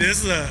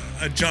is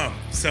a jump,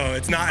 so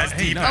it's not as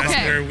deep as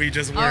where we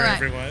just were,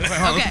 everyone.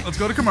 Okay. Let's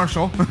go to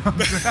commercial.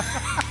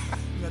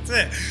 That's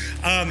it.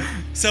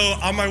 So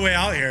on my way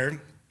out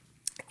here,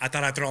 I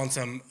thought I'd throw on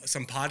some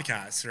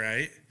podcasts,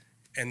 right?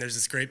 And there's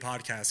this great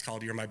podcast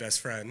called You're My Best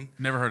Friend.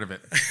 Never heard of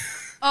it.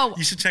 Oh,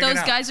 you should check it out.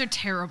 Those guys are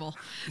terrible.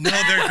 No,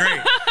 they're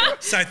great.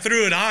 So I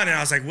threw it on, and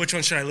I was like, which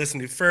one should I listen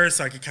to first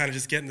so I could kind of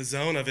just get in the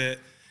zone of it?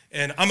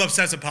 And I'm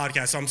obsessed with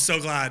podcasts, so I'm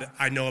so glad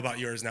I know about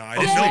yours now. I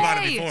didn't know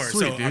about it before, Sweet,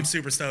 so dude. I'm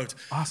super stoked.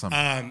 Awesome.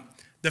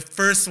 The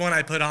first one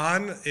I put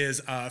on is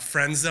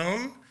Friend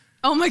Zone.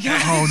 Oh, my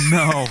God. Oh,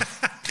 no.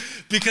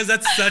 Because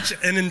that's such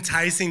an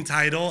enticing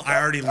title. I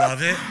already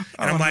love it.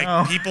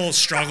 And people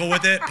struggle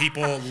with it.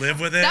 People live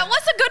with it. That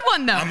was a good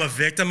one, though. I'm a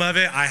victim of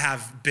it. I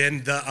have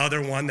been the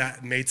other one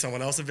that made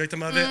someone else a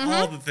victim of it.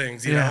 All the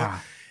things, you know?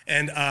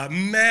 And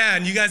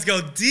man, you guys go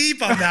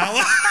deep on that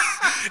one.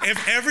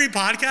 If every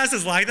podcast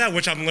is like that,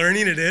 which I'm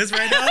learning it is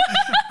right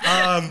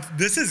now,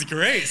 this is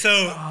great. So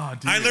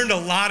I learned a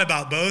lot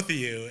about both of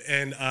you.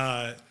 And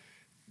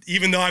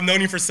even though I've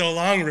known you for so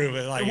long,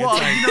 Ruben. You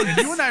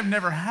and I have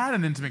never had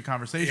an intimate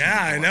conversation.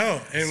 Yeah, before. I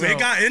know. And it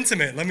got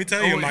intimate, let me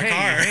tell you, in my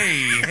car.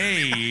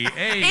 Hey.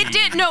 It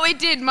did. No, it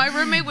did. My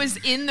roommate was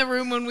in the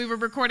room when we were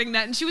recording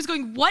that, and she was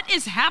going, what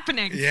is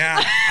happening?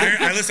 Yeah,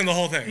 I listened to the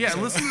whole thing. Yeah,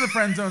 listen to the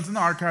Friend Zones in the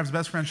archives,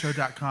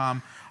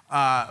 bestfriendshow.com.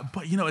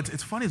 But,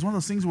 it's funny. It's one of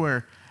those things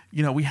where,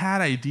 we had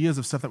ideas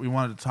of stuff that we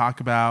wanted to talk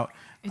about.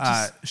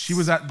 She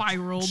was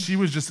spiraled. She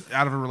was just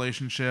out of a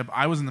relationship.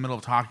 I was in the middle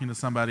of talking to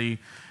somebody,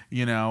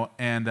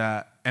 and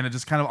it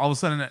just kind of all of a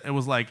sudden it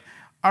was like,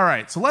 all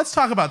right, so let's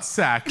talk about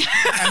sex.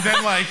 And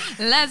then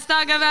let's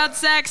talk about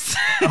sex.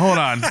 Hold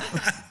on.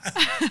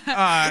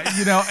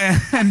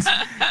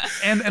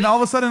 And all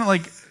of a sudden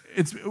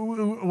it's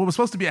what was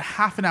supposed to be a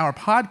half an hour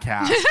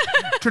podcast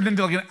turned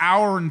into an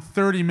hour and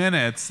 30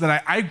 minutes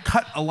that I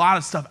cut a lot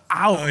of stuff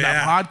out of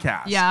that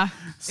podcast. Yeah.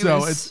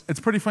 So it's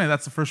pretty funny.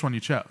 That's the first one you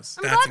chose.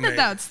 I'm glad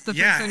that's the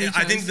first one you chose.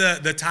 I think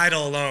the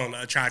title alone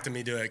attracted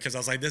me to it because I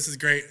was like, this is a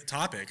great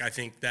topic. I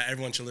think that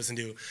everyone should listen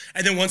to.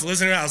 And then once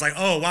listening to it, I was like,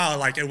 oh,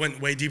 wow, it went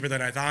way deeper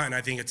than I thought, and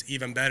I think it's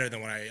even better than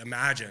what I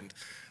imagined.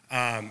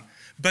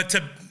 But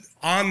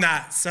on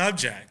that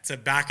subject, to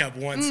back up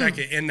 1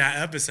 second in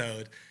that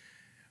episode,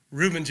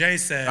 Ruben J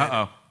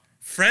said,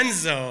 Friend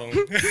Zone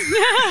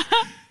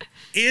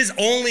is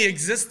only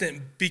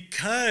existent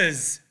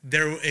because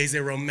there is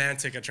a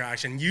romantic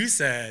attraction. You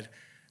said,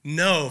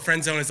 no,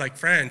 Friend Zone is like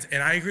friends.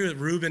 And I agree with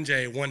Ruben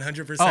J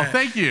 100%. Oh,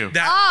 thank you.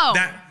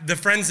 That the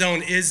Friend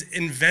Zone is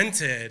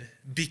invented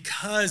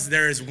because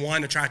there is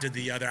one attracted to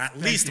the other, at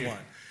least one.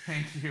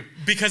 Thank you.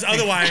 Because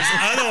otherwise,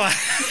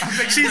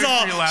 she's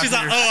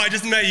like, oh, I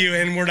just met you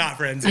and we're not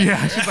friends.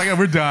 Yeah, she's like, oh,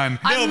 we're done.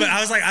 No, but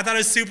I was like, I thought it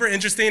was super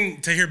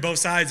interesting to hear both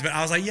sides. But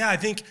I was like, yeah, I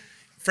think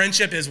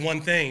friendship is one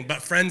thing,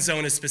 but friend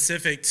zone is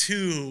specific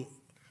to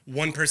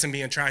one person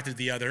being attracted to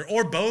the other,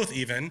 or both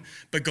even,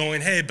 but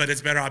going, hey, but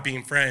it's better off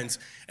being friends.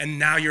 And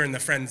now you're in the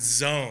friend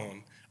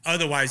zone.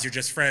 Otherwise, you're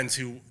just friends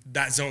who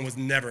that zone would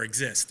never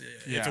exist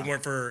if it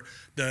weren't for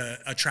the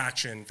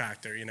attraction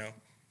factor,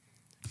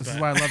 This is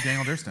why I love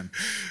Daniel Durston.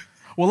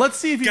 Well, let's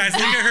see if you guys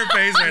look at her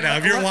face right now.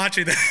 If you're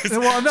watching this,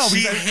 well, no,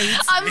 she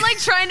hates. I'm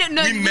trying to.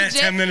 No, we met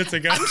 10 minutes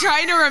ago. I'm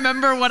trying to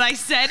remember what I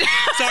said.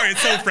 Sorry,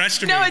 it's so fresh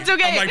to me. No, it's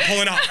okay. I'm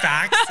pulling out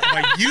facts.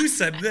 I'm like, you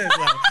said this.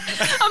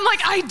 I'm like,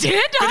 I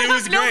did. But it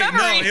was great.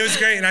 No, it was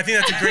great, and I think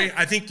that's a great.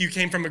 I think you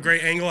came from a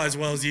great angle as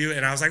well as you.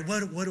 And I was like,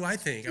 what do I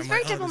think? He's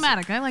very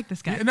diplomatic. I like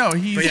this guy. No,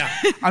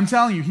 I'm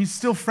telling you, he's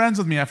still friends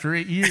with me after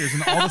 8 years,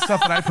 and all the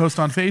stuff that I post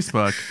on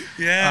Facebook.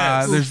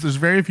 Yeah. There's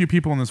very few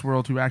people in this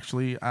world who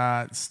actually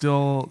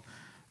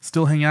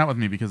still hang out with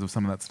me because of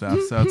some of that stuff.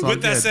 So it's all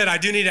With that good. said, I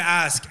do need to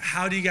ask,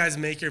 how do you guys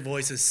make your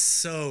voices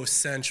so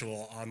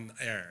sensual on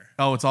air?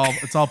 Oh, it's all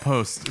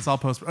post. It's all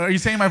post. Are you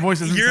saying my voice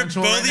isn't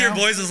sensual both right of your now?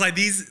 voices, like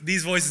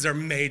these voices are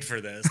made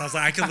for this. I was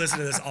like, I could listen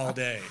to this all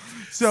day.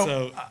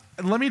 So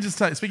let me just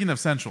tell you, speaking of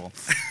sensual,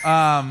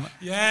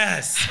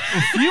 Yes.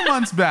 a few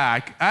months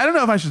back, I don't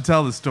know if I should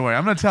tell this story.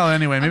 I'm going to tell it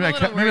anyway. Maybe I'll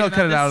cut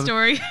it out.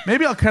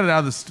 Maybe I'll cut it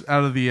out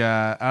of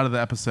the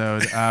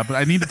episode. But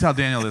I need to tell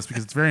Daniel this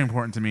because it's very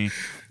important to me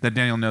that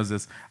Daniel knows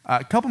this.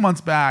 A couple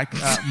months back,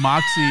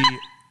 Moxie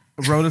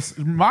wrote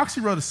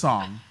a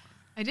song.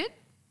 I did?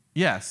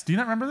 Yes. Do you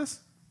not remember this?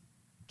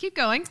 Keep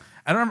going.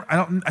 I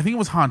think it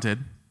was Haunted.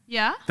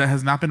 Yeah. That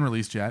has not been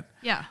released yet.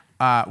 Yeah.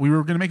 We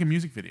were going to make a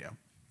music video.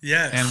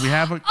 Yes. And we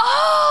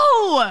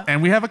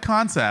have a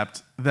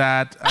concept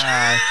that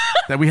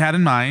that we had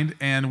in mind,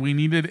 and we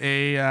needed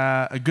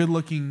a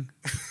good-looking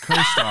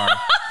co-star.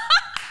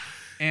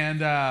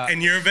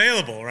 And you're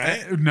available,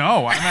 right?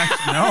 No, I'm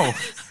actually no.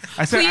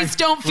 I said, Please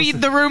don't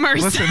feed the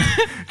rumors. Listen,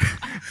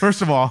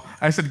 first of all,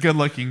 I said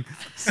good-looking.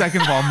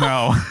 Second of all,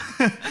 no.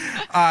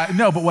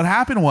 No, but what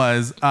happened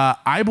was,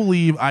 I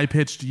believe I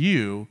pitched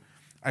you.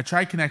 I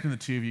tried connecting the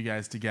two of you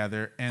guys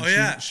together,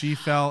 and she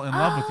fell in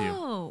love with you.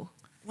 Oh,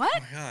 what? Oh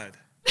my God.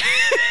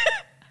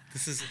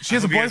 She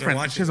has a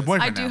boyfriend. She has a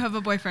boyfriend. I do have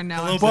a boyfriend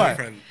now. Hello,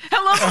 boyfriend.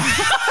 Hello.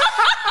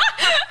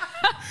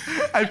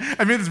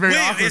 I made this very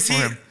awkward for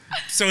him.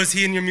 So is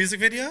he in your music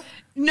video?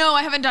 No,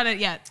 I haven't done it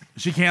yet.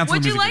 She canceled.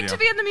 Would the you music like video. to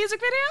be in the music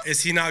video?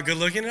 Is he not good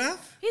looking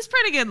enough? He's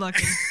pretty good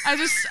looking. I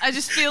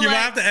just feel You like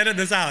might have to edit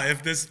this out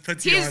if this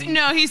puts you on.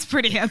 No, he's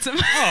pretty handsome.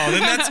 Oh,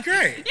 then that's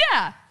great.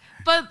 Yeah,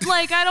 but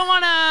like I don't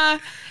want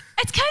to.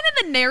 It's kind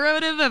of the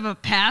narrative of a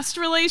past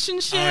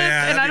relationship,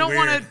 and I don't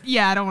want to.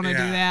 Yeah, I don't want to do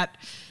that.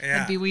 Yeah.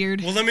 That'd be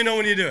weird. Well, let me know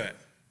when you do it.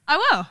 I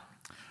will.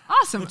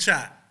 Awesome. We'll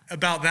chat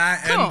about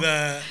that Cool. and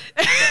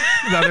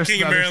the other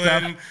King of other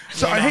Maryland. stuff.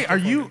 So, hey, are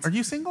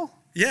you single?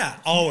 Yeah,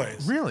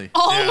 always. Really?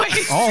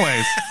 Always. Yeah.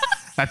 Always.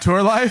 That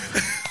tour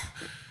life?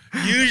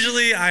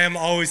 Usually, I am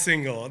always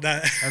single.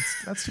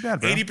 That's too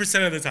bad, bro.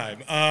 80% of the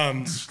time.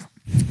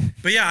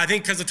 But yeah, I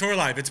think because of tour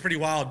life, it's pretty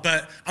wild.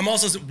 But I'm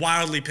also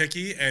wildly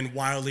picky and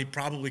wildly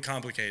probably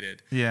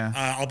complicated. Yeah.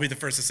 I'll be the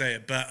first to say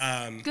it. But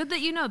Good that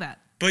you know that.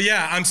 But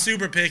yeah, I'm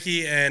super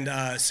picky and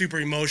super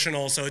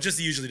emotional, so it just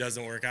usually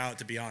doesn't work out,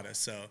 to be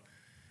honest. So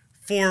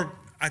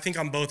I think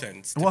on both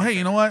ends. Well, hey,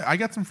 you know what? I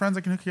got some friends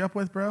I can hook you up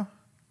with, bro.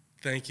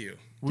 Thank you.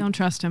 Don't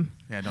trust him.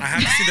 Yeah, I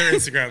have to see their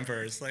Instagram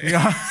first. Like,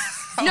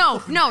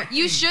 No,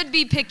 you should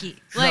be picky.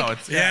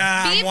 Like, be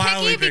I'm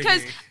wildly picky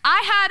because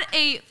I had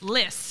a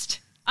list.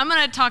 I'm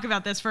gonna talk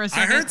about this for a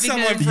second. I heard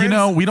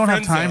someone. We don't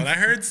have time. I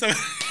heard some.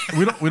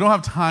 we don't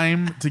have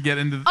time to get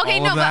into Okay,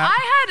 all no, of but that.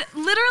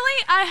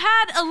 I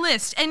had a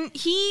list, and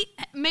he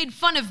made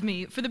fun of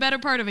me for the better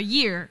part of a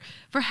year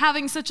for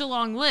having such a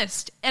long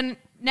list. And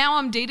now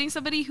I'm dating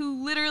somebody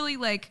who literally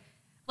like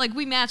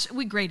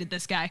we graded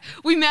this guy.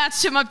 We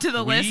matched him up to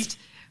the list.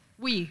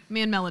 Me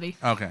and Melody.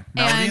 Okay,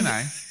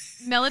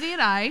 Melody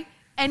and I.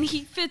 And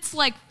he fits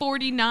like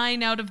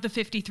 49 out of the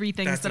 53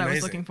 things That's that I was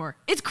amazing. looking for.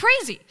 It's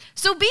crazy.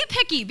 So be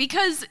picky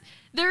because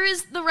there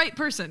is the right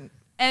person.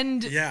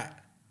 And To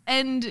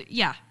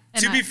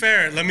be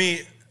fair, let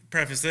me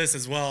preface this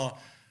as well.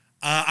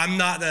 I'm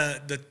not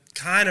the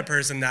kind of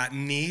person that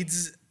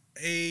needs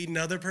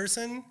another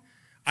person.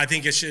 I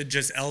think it should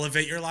just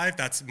elevate your life.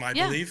 That's my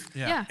belief.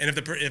 Yeah. And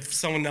if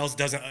someone else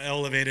doesn't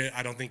elevate it,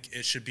 I don't think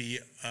it should be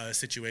a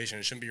situation.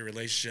 It shouldn't be a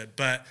relationship.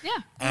 But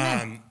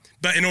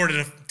but in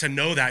order to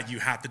know that, you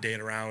have to date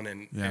around,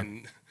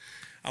 and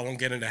I won't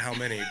get into how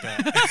many.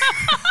 But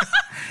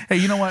hey,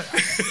 you know what?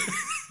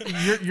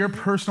 your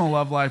personal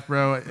love life,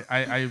 bro.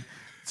 I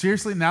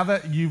seriously, now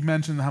that you've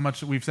mentioned how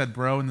much we've said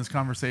 "bro" in this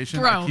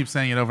conversation, I keep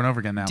saying it over and over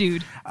again now.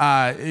 Dude,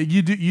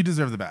 you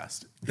deserve the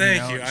best.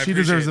 Thank you. She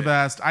deserves the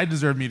best. I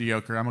deserve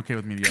mediocre. I'm okay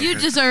with mediocre. you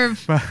deserve.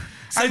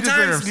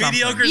 sometimes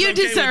mediocre. You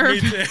deserve.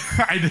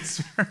 I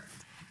deserve.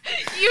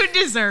 You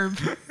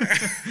deserve.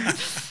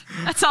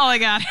 That's all I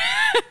got.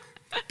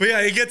 But yeah,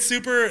 it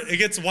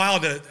gets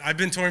wild. I've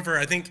been touring for,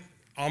 I think,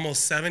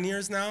 almost 7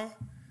 years now.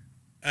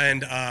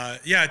 And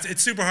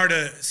it's super hard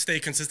to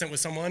stay consistent with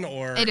someone.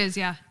 It is,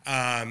 yeah.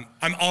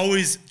 I'm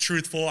always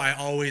truthful.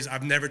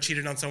 I've never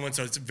cheated on someone.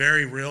 So it's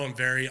very real and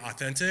very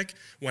authentic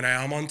when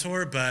I am on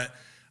tour. But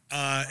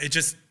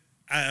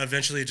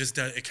eventually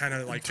it kind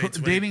of like fades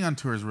away. Dating on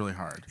tour is really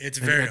hard. It's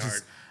very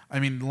hard. I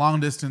mean, long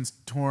distance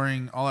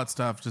touring, all that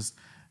stuff,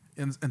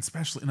 and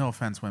especially, no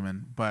offense,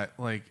 women, but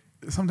like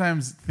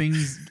sometimes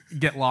things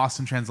get lost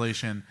in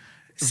translation.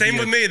 Same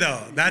with me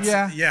though. That's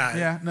I'm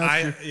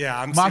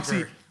Moxie,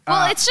 super.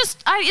 Well,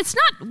 it's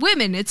not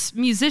women, it's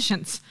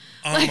musicians.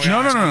 Oh Like- my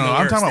gosh, no.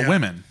 I'm talking about yeah.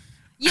 women.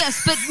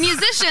 Yes, but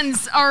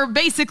musicians are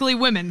basically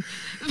women.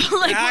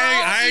 Like,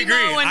 I agree.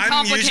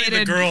 I'm usually the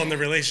complicated. girl in the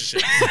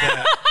relationship.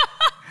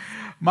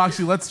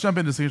 Moxie, let's jump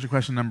into signature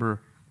question number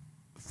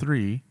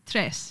 3.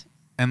 Tres.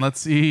 And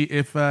let's see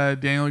if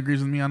Daniel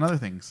agrees with me on other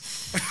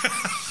things.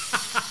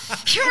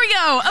 Here we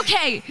go.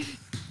 Okay.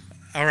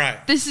 All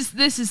right. This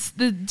is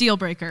the deal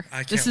breaker. I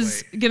can't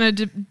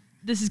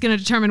this is gonna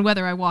determine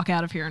whether I walk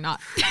out of here or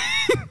not.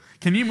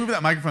 Can you move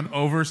that microphone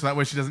over so that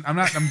way she doesn't? I'm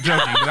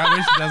joking, but that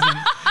way she doesn't.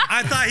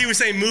 I thought he was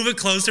saying move it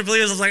closer,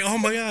 please. I was like, oh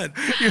my God.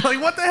 You're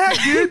like, what the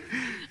heck, dude?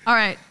 All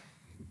right.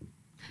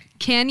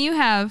 Can you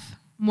have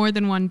more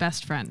than one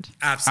best friend?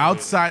 Absolutely.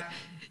 Outside.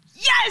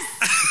 Yes!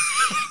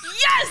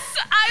 Yes!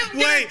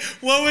 Wait,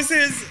 what was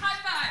his?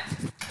 High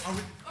five.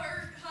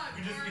 Or hug.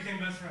 We just became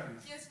best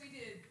friends. Yes, we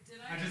did. Did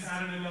I just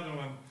added another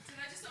one.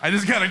 I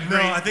just got a No,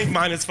 great. I think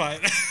mine is fine.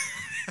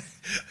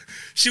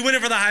 She went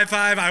in for the high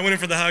five. I went in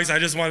for the hugs. I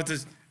just wanted to.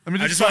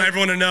 I just want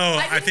everyone to know.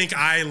 I think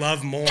I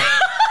love more.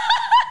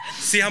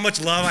 See how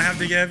much love I have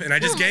to give, and I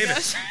just gave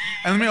it.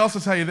 And let me also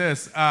tell you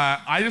this.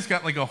 I just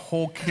got like a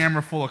whole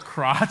camera full of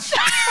crotch.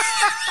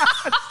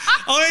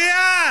 Oh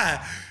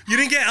yeah, you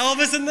didn't get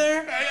Elvis in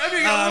there? I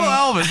mean, a little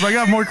Elvis, but I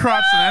got more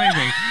crotch than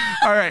anything.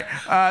 All right,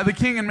 the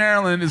King in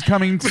Maryland is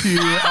coming to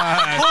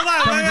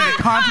the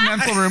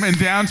Continental Room in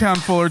downtown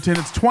Fullerton.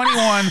 It's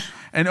 21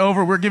 and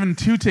over. We're giving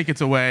 2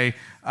 tickets away.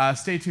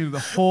 Stay tuned to the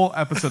whole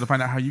episode to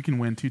find out how you can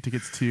win 2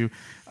 tickets to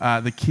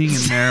the King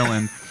in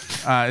Maryland.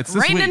 It's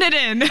this Reining week. it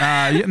in.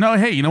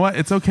 Hey, you know what?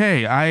 It's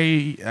okay.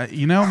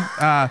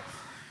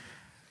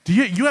 Do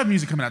you have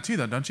music coming out too,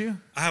 though, don't you?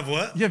 I have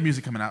what? You have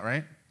music coming out,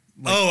 right?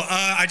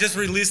 I just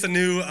released a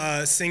new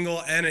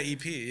single and an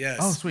EP. Yes.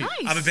 Oh, sweet.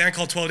 Nice. I have a band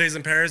called 12 Days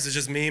in Paris. It's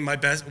just me,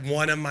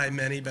 one of my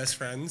many best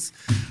friends.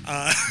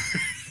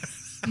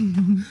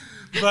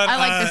 But I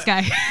like this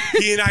guy.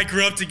 He and I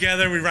grew up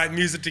together. We write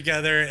music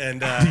together, and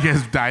Do you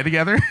guys die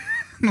together?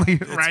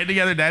 Like, ride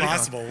together, die together?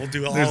 possible. We'll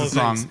do all There's a those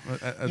song.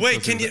 things.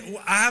 Wait, can you?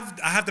 I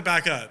have to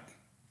back up.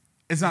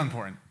 It's not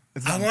important.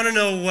 I want to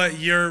know what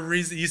your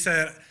reason. You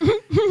said. No,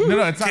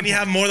 it's not. Can you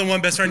have more than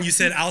one best friend? You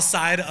said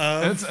outside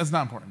of. It's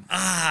not important.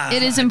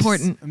 It is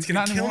important. It's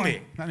gonna kill anymore.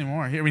 me. Not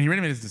anymore. He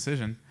already made his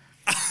decision.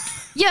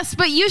 Yes,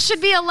 but you should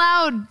be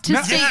allowed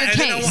to state your and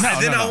case.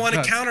 then I want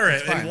to No, counter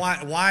it, it's and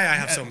fine. why I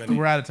have so many.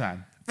 We're out of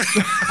time.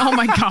 Oh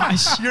my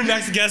gosh. Your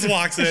next guest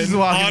walks in She's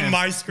walking on in.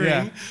 my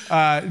screen.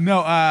 Yeah.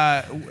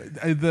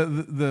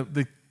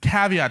 The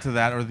caveat to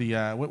that, or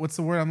the what's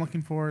the word I'm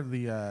looking for?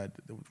 The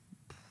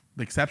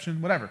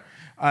exception, whatever,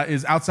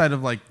 is outside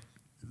of like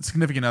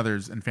significant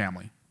others and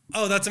family.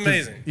 Oh, that's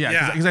amazing.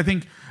 Yeah, because I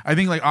think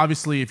like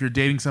obviously if you're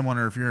dating someone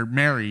or if you're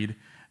married,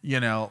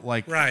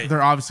 like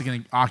they're obviously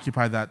going to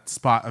occupy that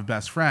spot of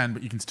best friend,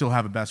 but you can still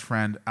have a best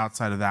friend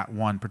outside of that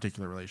one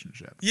particular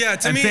relationship. Yeah,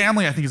 to and me,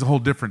 family I think is a whole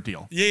different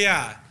deal.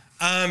 Yeah.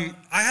 I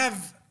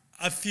have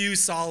a few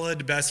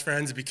solid best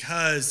friends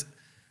because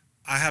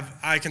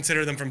I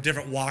consider them from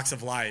different walks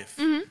of life,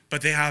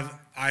 but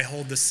I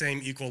hold the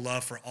same equal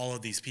love for all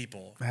of these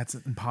people. That's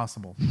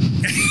impossible.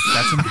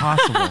 That's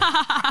impossible.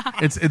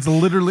 It's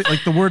literally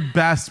like the word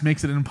best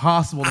makes it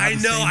impossible to have the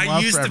same love I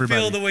used for to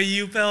everybody. feel the way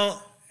you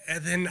felt,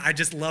 and then I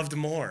just loved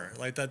more.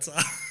 Like that's.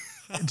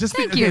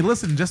 Thank you.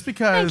 Listen, just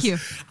because. Thank you.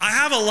 I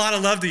have a lot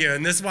of love to you,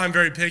 and this is why I'm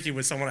very picky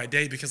with someone I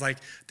date because like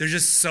they're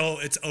just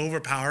it's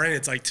overpowering.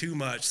 It's like too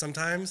much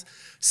sometimes.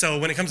 So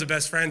when it comes to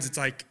best friends, it's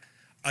like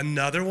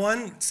another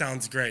one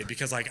sounds great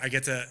because like I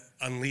get to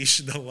unleash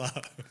the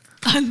love.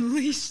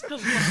 Unleash the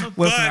love.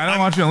 Listen, I don't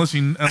want you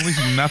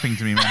unleashing nothing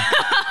to me, man.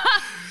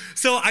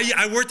 So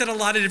I worked at a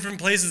lot of different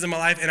places in my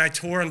life, and I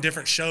tour on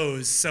different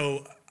shows.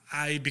 So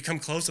I become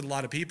close with a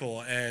lot of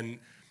people, and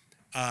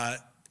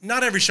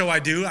not every show I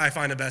do I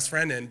find a best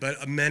friend in,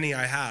 but many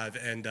I have,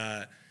 and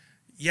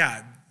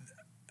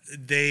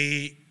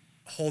they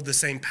hold the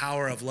same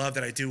power of love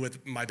that I do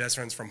with my best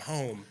friends from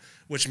home,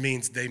 which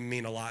means they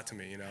mean a lot to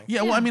me.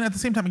 Yeah. Well, I mean, at the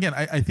same time, again,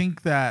 I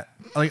think that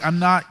like I'm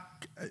not.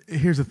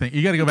 Here's the thing: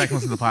 you got to go back and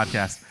listen to the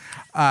podcast.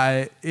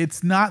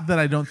 It's not that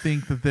I don't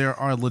think that there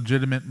are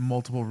legitimate,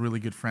 multiple, really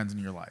good friends in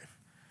your life.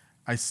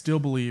 I still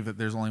believe that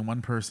there's only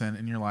one person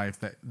in your life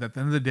that at the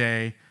end of the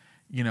day,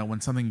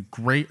 when something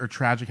great or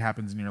tragic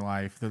happens in your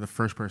life, they're the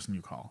first person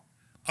you call.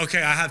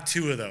 Okay, I have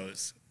 2 of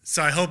those.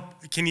 So I hope,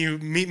 can you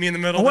meet me in the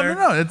middle Well, there?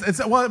 no. It's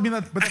well, I mean,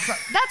 that's not,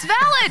 That's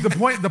valid.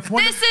 the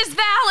point. This is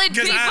valid,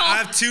 Because people. I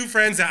have 2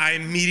 friends that I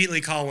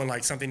immediately call when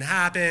like something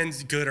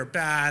happens, good or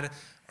bad,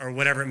 or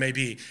whatever it may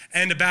be.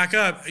 And to back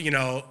up,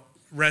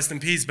 rest in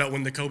peace, but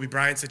when the Kobe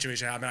Bryant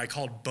situation happened, I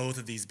called both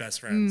of these best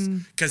friends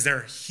because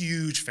they're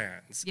huge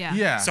fans.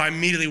 Yeah. So I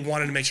immediately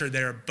wanted to make sure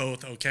they're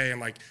both okay.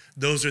 And like,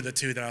 those are the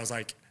 2 that I was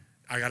like,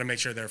 I got to make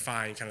sure they're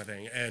fine kind of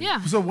thing. And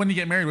So when you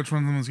get married, which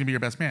one of them is going to be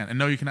your best man? And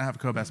no, you cannot have a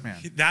co-best man.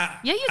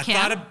 that, Yeah, you I can.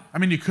 thought of, I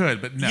mean, you could,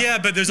 but no. yeah,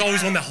 but there's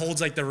always one that holds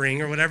like the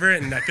ring or whatever,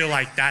 and I feel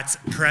like that's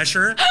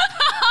pressure.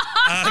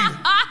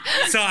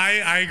 So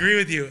I agree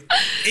with you.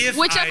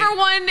 Whichever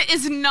one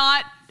is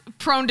not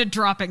prone to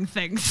dropping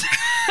things.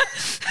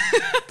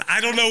 I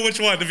don't know which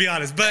one, to be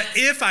honest. But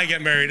if I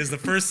get married is the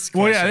first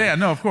Well, question. yeah,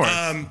 no, of course.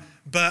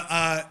 But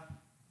I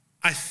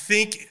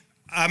think,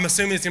 I'm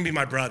assuming it's going to be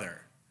my brother.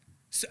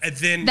 So, and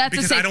then, That's a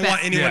because safe I don't bet.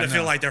 want anyone Yeah, to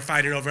feel no. like they're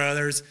fighting over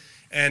others.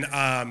 And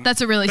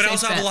That's a really But I safe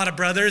also have bet. a lot of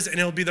brothers, and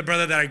it'll be the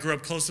brother that I grew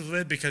up closest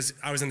with because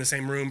I was in the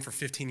same room for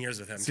 15 years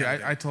with him. See,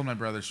 kind of I thing. told my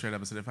brother straight up,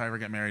 I said, if I ever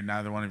get married,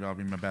 neither one of you will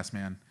be my best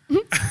man.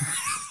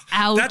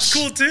 Ouch. That's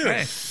cool too.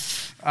 Hey.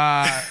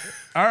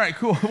 All right,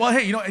 cool. Well,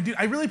 hey, dude,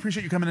 I really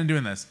appreciate you coming and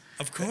doing this.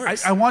 Of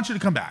course. I want you to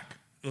come back.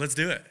 Let's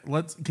do it.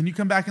 Can you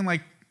come back in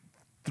like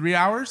 3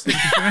 hours? So you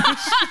can finish?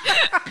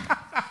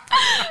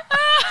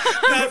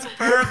 That's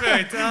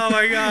perfect. Oh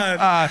my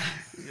God.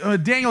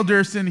 Daniel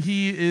Durston,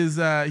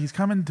 he's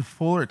coming to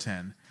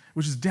Fullerton,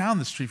 which is down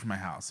the street from my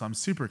house. So I'm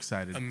super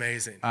excited.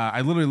 Amazing.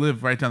 I literally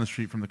live right down the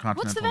street from the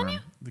Continental What's the venue?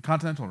 Room. The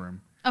Continental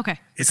Room. Okay.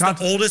 It's the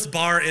oldest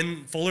bar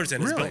in Fullerton.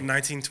 It was Really? built in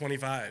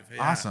 1925.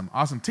 Yeah.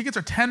 Awesome. Tickets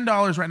are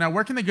 $10 right now.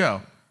 Where can they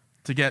go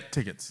to get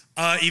tickets?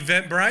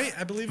 Eventbrite,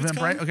 I believe it's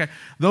called. Eventbrite? Okay.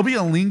 There'll be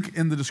a link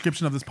in the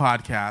description of this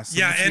podcast. So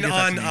Yeah, make sure you and get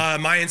that to on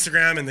me. my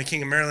Instagram and the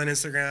King of Maryland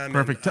Instagram.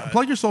 Perfect. And,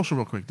 Plug your social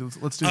real quick.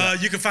 Let's do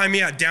that. you can find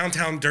me at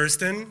Downtown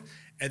Durston,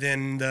 and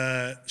then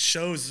the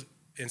show's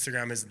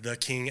Instagram is The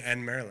King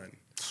and Maryland.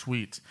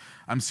 Sweet.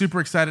 I'm super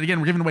excited. Again,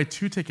 we're giving away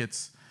 2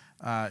 tickets.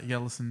 You gotta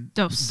listen.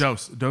 Dose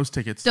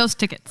tickets. Dose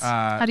tickets.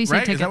 How do you say right?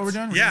 tickets? Is that what we're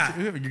doing? Yeah.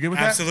 You're good with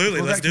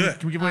Absolutely. that? Let's do it.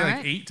 Can we give away All like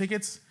right. 8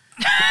 tickets?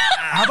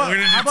 How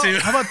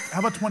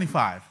about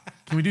 25?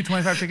 Can we do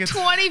 25 tickets?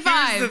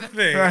 25. Here's the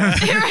thing. I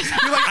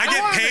I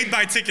get paid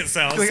by ticket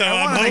sales, Like, so I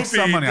I'm want to make some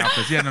hoping. money off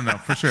this. Yeah, no,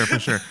 for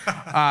sure.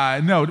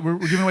 No, we're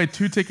giving away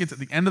 2 tickets at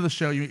the end of the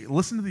show. You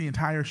listen to the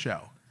entire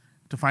show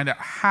to find out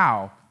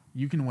how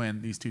you can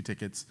win these 2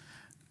 tickets.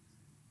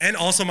 And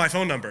also my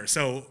phone number.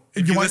 So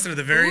if You you want- listen to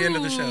the very end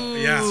of the show.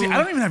 Yeah. See, I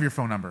don't even have your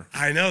phone number.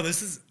 I know. That's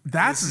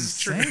this is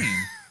true.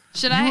 insane.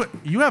 Should I?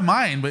 You have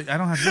mine, but I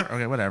don't have your.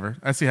 Okay, whatever.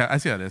 I see how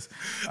it is.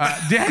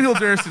 Daniel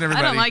Durston, everybody.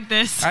 I don't like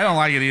this. I don't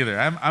like it either.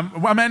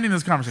 I'm ending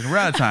this conversation. We're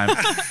out of time.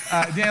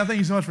 Daniel, thank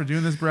you so much for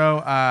doing this, bro.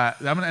 I'm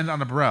gonna end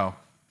on a bro.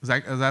 Is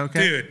that okay?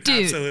 Dude,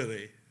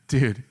 absolutely.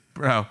 Dude,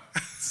 bro,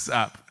 what's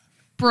up?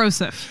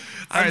 Broseph.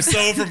 I'm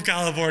so from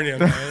California,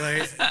 man.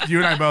 Like, You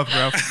and I both,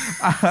 bro.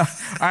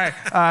 All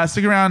right,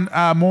 stick around.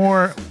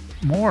 More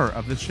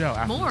of this show.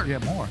 More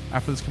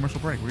after this commercial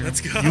break.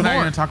 Let's go. You and I are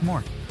More. gonna talk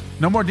more.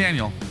 No more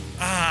Daniel.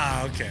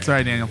 okay.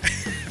 Sorry, Daniel.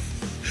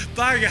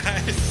 Bye,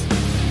 guys.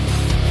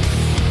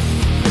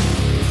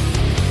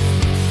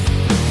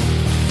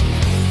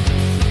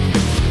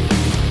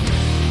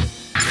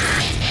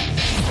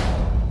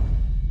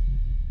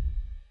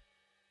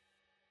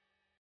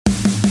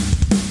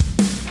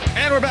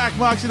 And we're back,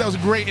 Moxie. That was a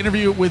great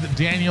interview with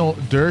Daniel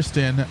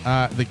Durston.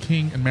 The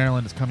King in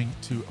Maryland is coming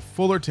to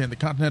Fullerton, the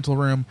Continental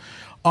Room,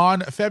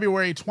 on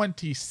February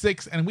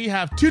 26th. And we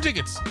have 2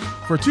 tickets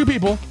for 2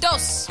 people.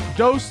 Dos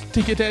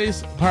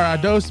tiquetes para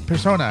 2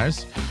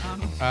 personas.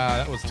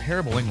 That was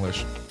terrible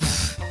English.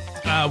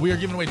 We are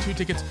giving away 2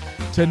 tickets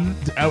to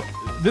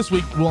this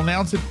week. We'll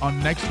announce it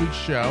on next week's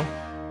show,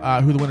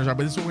 who the winners are.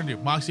 But this is what we're going to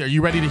do. Moxie, are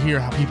you ready to hear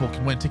how people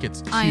can win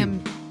tickets to I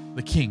am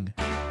the King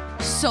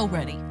so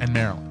ready. and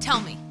Maryland?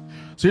 Tell me.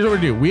 So here's what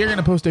we're going to do. We are going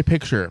to post a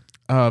picture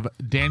of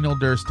Daniel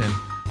Durston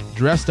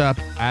dressed up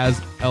as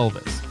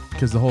Elvis,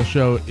 because the whole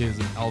show is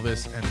an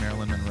Elvis and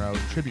Marilyn Monroe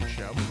tribute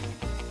show.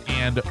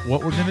 And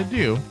what we're going to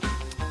do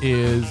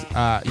is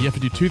you have to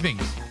do 2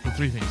 things, or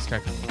 3 things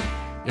technically.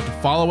 You have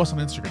to follow us on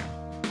Instagram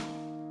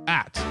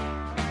at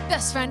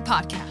Best Friend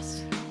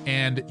Podcast.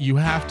 and you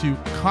have to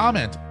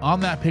comment on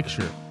that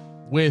picture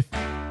with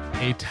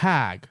a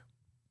tag.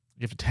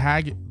 You have to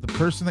tag the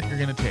person that you're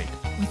going to take.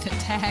 With a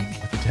tag.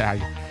 The tag.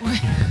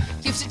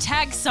 You have to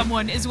tag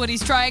someone is what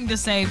he's trying to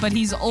say, but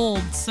he's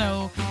old,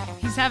 so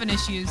he's having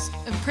issues.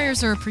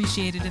 Prayers are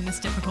appreciated in this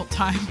difficult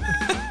time.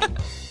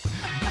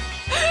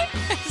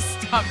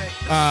 Stop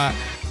it.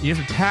 You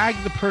have to tag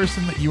the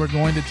person that you are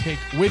going to take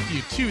with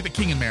you to the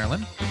King in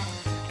Maryland,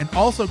 and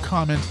also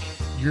comment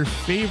your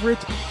favorite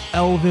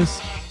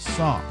Elvis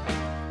song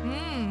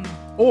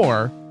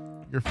or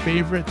your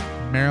favorite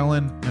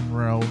Marilyn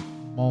Monroe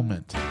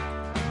moment.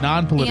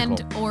 Non-political.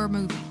 And or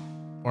movie.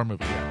 Or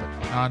movie, yeah,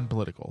 but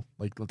non-political.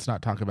 Like, let's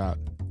not talk about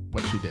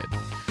what she did.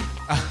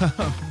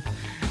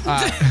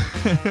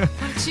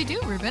 What did she do,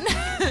 Ruben?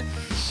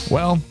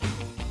 Well,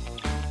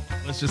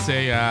 let's just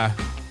say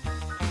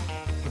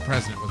the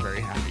president was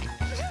very happy.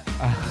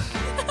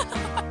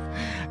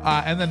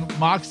 And then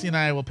Moxie and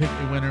I will pick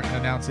a winner and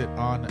announce it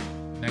on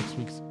next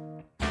week's.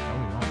 No,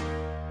 we won't.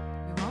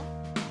 We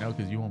won't? No,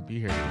 because you won't be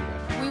here to do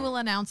that. We will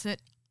announce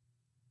it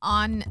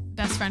on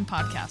Best Friend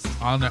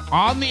Podcast. On the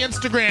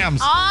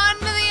Instagrams. On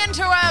the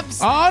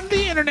interwebs. On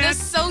the internet. The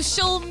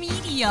social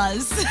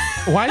medias.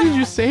 Why did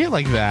you say it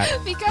like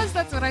that? Because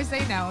that's what I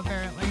say now,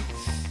 apparently.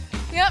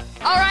 Yep.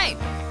 All right.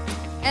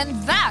 And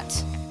that,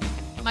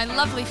 my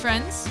lovely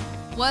friends,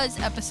 was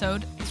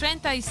episode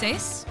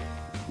 36.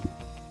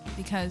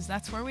 Because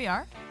that's where we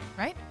are,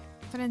 right?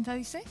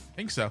 36? I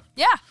think so.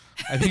 Yeah.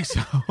 I think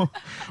so.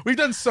 We've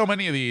done so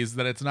many of these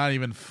that it's not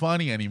even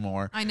funny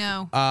anymore. I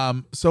know.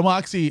 So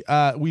Moxie,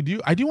 I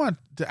do want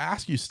to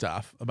ask you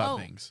stuff about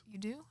things. You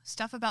do?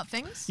 Stuff about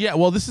things? Yeah,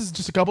 well, this is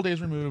just a couple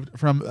days removed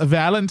from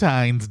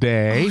Valentine's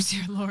Day. Oh,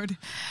 dear Lord.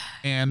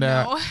 And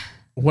No.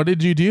 what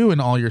did you do in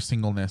all your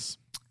singleness?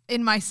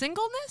 In my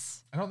singleness?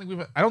 I don't think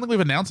we've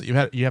announced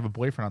that you have a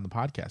boyfriend on the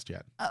podcast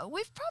yet.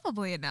 We've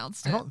probably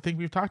announced it. I don't think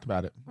we've talked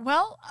about it.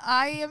 Well,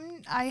 I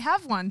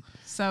have one.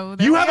 So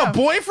there You we have go. a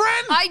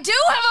boyfriend? I do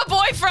have a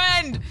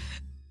boyfriend.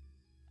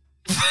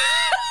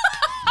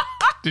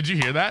 Did you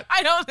hear that?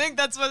 I don't think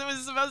that's what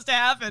was supposed to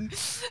happen.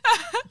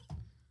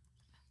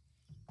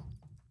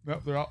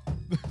 No, they're all.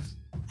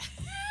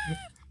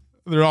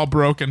 They're all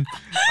broken.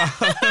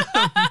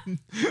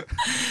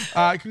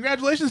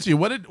 Congratulations to you.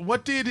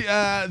 What did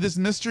this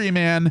mystery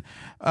man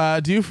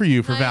do for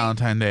you for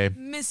Valentine's Day?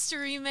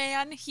 Mystery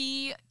man,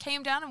 he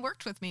came down and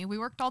worked with me. We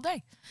worked all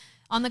day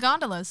on the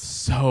gondolas.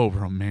 So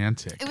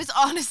romantic. It was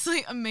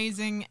honestly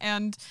amazing,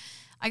 and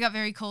I got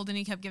very cold, and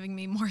he kept giving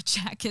me more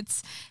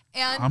jackets.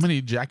 And how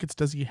many jackets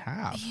does he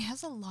have? He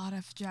has a lot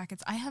of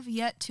jackets. I have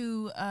yet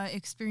to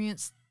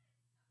experience.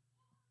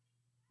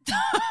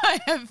 I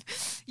have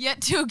yet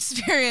to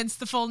experience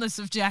the fullness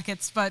of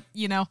jackets, but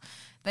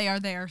they are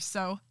there.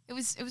 So it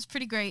was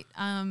pretty great.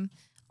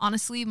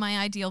 Honestly, my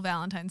ideal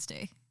Valentine's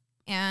Day,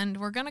 and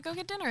we're gonna go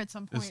get dinner at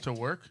some point. Is to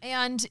work,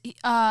 and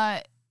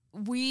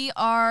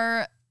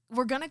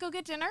we're gonna go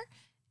get dinner,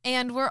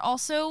 and we're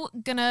also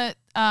gonna.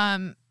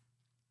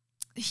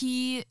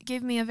 He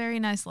gave me a very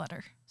nice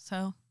letter.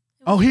 So.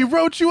 Oh, he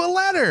wrote you a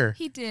letter.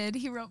 He did.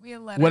 He wrote me a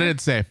letter. What did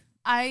it say?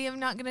 I am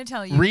not going to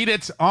tell you. Read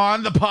it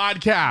on the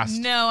podcast.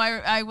 No,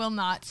 I will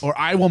not. Or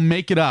I will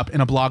make it up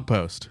in a blog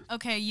post.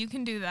 Okay, you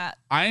can do that.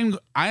 I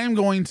am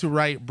going to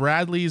write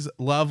Bradley's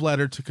love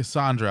letter to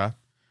Cassandra.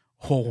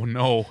 Oh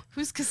no.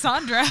 Who's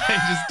Cassandra?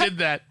 I just did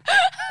that.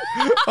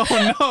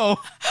 Oh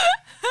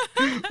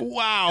no.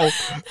 Wow.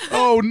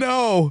 Oh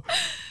no.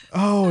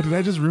 Oh, did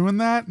I just ruin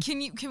that?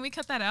 Can we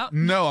cut that out?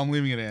 No, I'm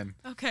leaving it in.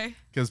 Okay.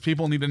 Because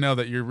people need to know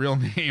that your real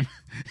name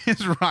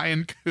is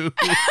Ryan Koo.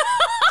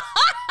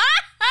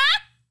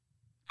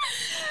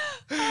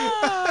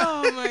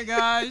 Oh my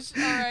gosh.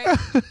 All right.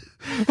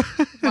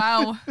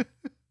 Wow.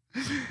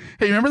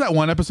 Hey, remember that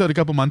one episode a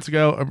couple months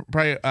ago,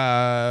 probably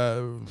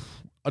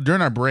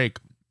during our break,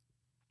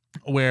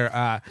 where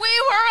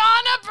we were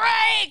on a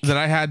break that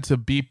I had to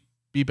beep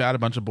out a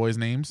bunch of boys'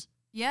 names?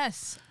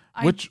 Yes.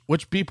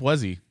 Which beep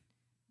was he?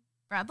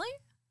 Bradley?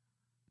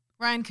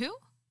 Ryan Koo?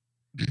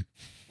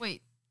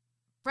 Wait.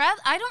 Brad?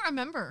 I don't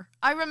remember.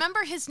 I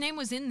remember his name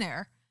was in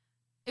there.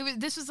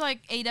 This was like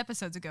 8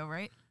 episodes ago,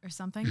 right? Or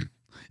something.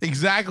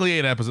 Exactly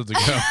 8 episodes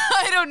ago.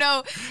 I don't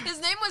know. His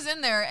name was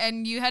in there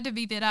and you had to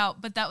beep it out,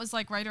 but that was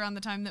like right around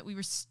the time that we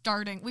were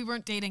starting. We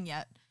weren't dating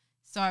yet.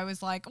 So I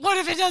was like, what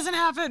if it doesn't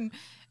happen?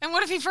 And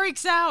what if he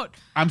freaks out?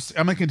 I'm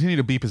going to continue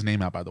to beep his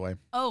name out, by the way.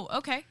 Oh,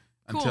 okay.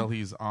 Cool. Until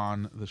he's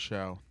on the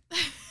show.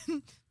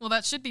 Well,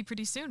 that should be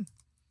pretty soon.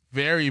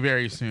 Very,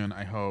 very soon,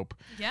 I hope.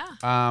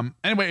 Yeah.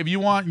 Anyway, if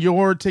you want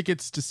your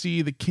tickets to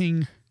see the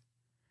King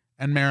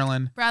and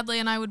Marilyn, Bradley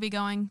and I would be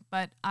going,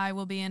 but I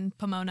will be in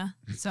Pomona.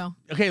 So.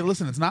 Okay,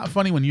 listen, it's not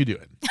funny when you do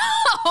it.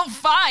 Oh,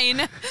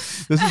 fine.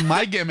 This is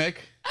my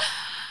gimmick.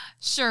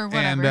 Sure,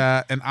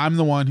 whatever. And I'm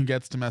the one who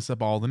gets to mess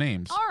up all the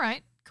names. All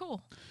right,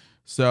 cool.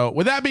 So,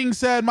 with that being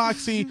said,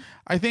 Moxie,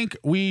 I think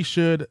we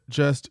should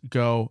just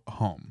go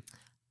home.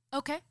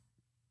 Okay.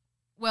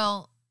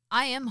 Well,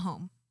 I am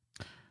home.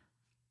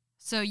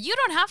 So you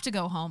don't have to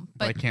go home.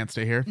 But I can't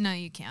stay here? No,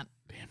 you can't.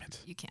 Damn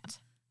it. You can't.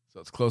 So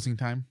it's closing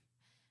time?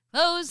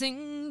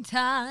 Closing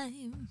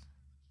time.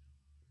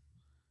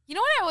 You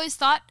know what I always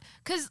thought?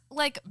 Because,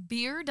 like,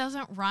 beer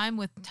doesn't rhyme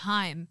with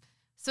time.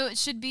 So it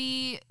should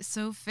be,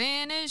 so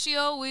finish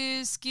your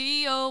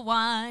whiskey or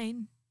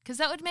wine. Because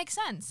that would make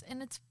sense.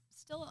 And it's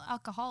still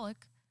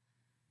alcoholic.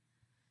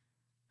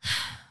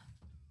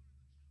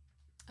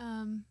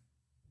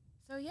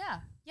 So, yeah.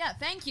 Yeah,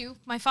 thank you.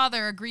 My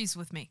father agrees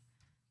with me.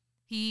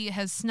 He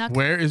has snuck.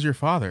 Where is your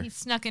father? He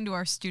snuck into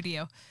our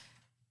studio.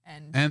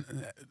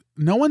 And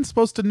no one's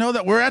supposed to know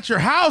that we're at your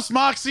house,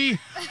 Moxie.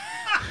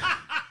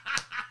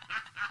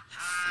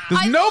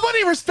 Does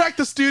nobody respect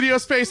the studio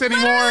space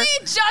anymore? Literally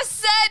just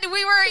said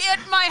we were at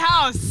my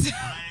house.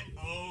 I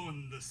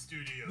own the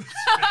studio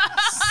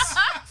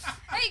space.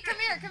 Hey, come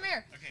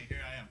here. Okay,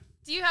 here I am.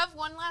 Do you have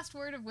one last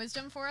word of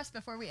wisdom for us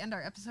before we end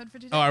our episode for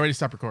today? Oh, I already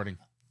stopped recording.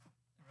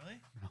 Really?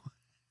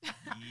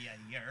 Yeah,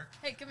 yerk.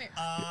 Hey, come here.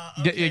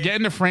 Okay. Get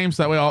into frame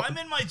so that way all... I'm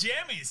in my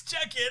jammies.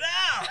 Check it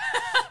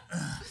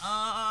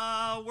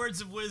out. Words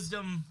of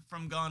wisdom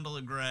from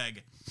Gondola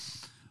Greg.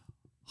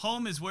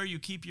 Home is where you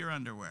keep your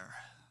underwear.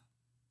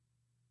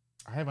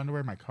 I have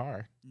underwear in my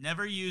car.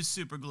 Never use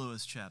super glue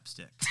as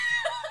chapstick.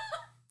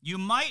 You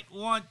might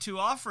want to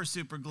offer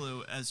super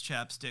glue as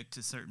chapstick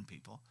to certain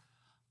people.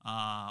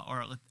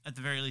 Or at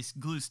the very least,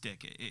 glue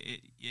stick.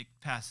 It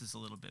passes a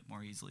little bit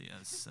more easily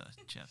as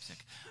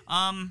chapstick.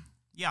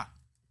 Yeah.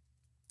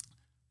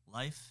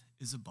 Life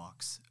is a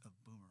box of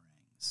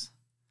boomerangs.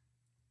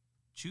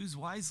 Choose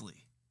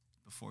wisely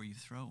before you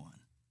throw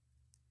one.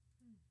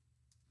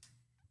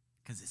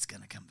 Because it's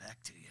going to come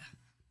back to you.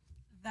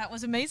 That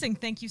was amazing.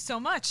 Thank you so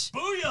much.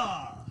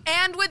 Booyah!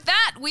 And with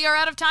that, we are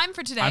out of time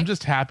for today. I'm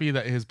just happy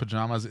that his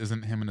pajamas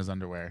isn't him in his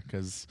underwear,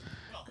 because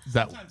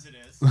sometimes it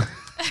is.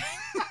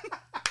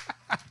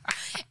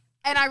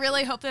 And I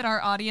really hope that our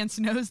audience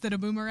knows that a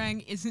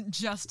boomerang isn't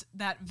just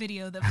that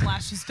video that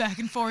flashes back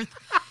and forth.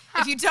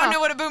 If you don't know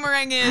what a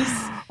boomerang is.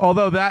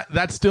 Although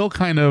that's still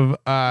kind of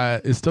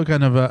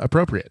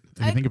appropriate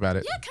if you think about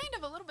it. Yeah, kind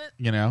of a little bit.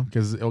 You know,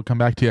 because it'll come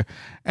back to you.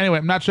 Anyway,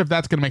 I'm not sure if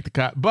that's going to make the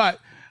cut, but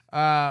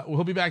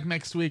we'll be back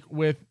next week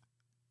with.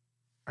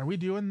 Are we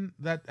doing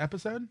that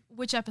episode?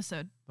 Which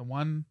episode? The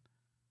one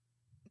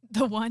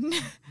The one?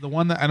 The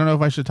one that I don't know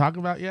if I should talk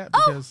about yet.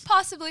 Oh,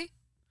 possibly.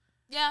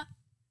 Yeah.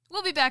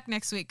 We'll be back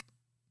next week.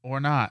 Or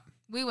not.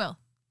 We will.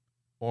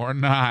 Or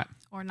not.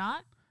 Or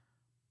not?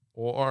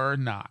 Or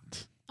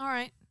not. All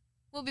right.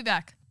 We'll be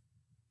back.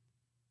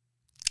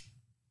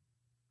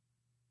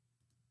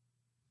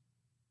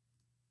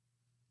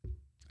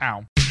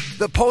 Ow.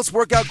 The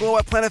post-workout glow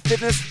at Planet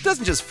Fitness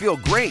doesn't just feel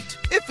great.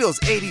 It feels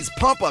 80s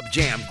pump-up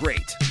jam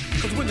great.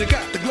 Cause when you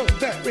got the glow,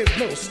 there is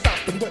no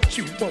stopping what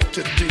you want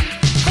to do.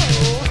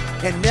 Oh.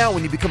 And now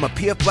when you become a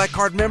PF Black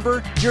Card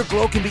member, your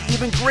glow can be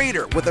even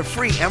greater with a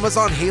free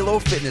Amazon Halo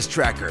fitness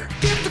tracker.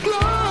 Get the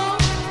glow.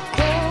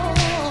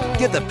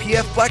 Get the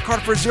PF Black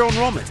Card for zero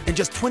enrollment and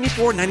just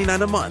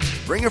 $24.99 a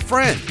month. Bring a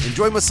friend,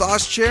 enjoy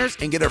massage chairs,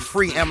 and get a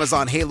free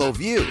Amazon Halo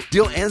View.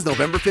 Deal ends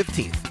November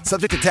 15th.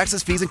 Subject to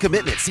taxes, fees, and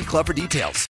commitment. See Club for details.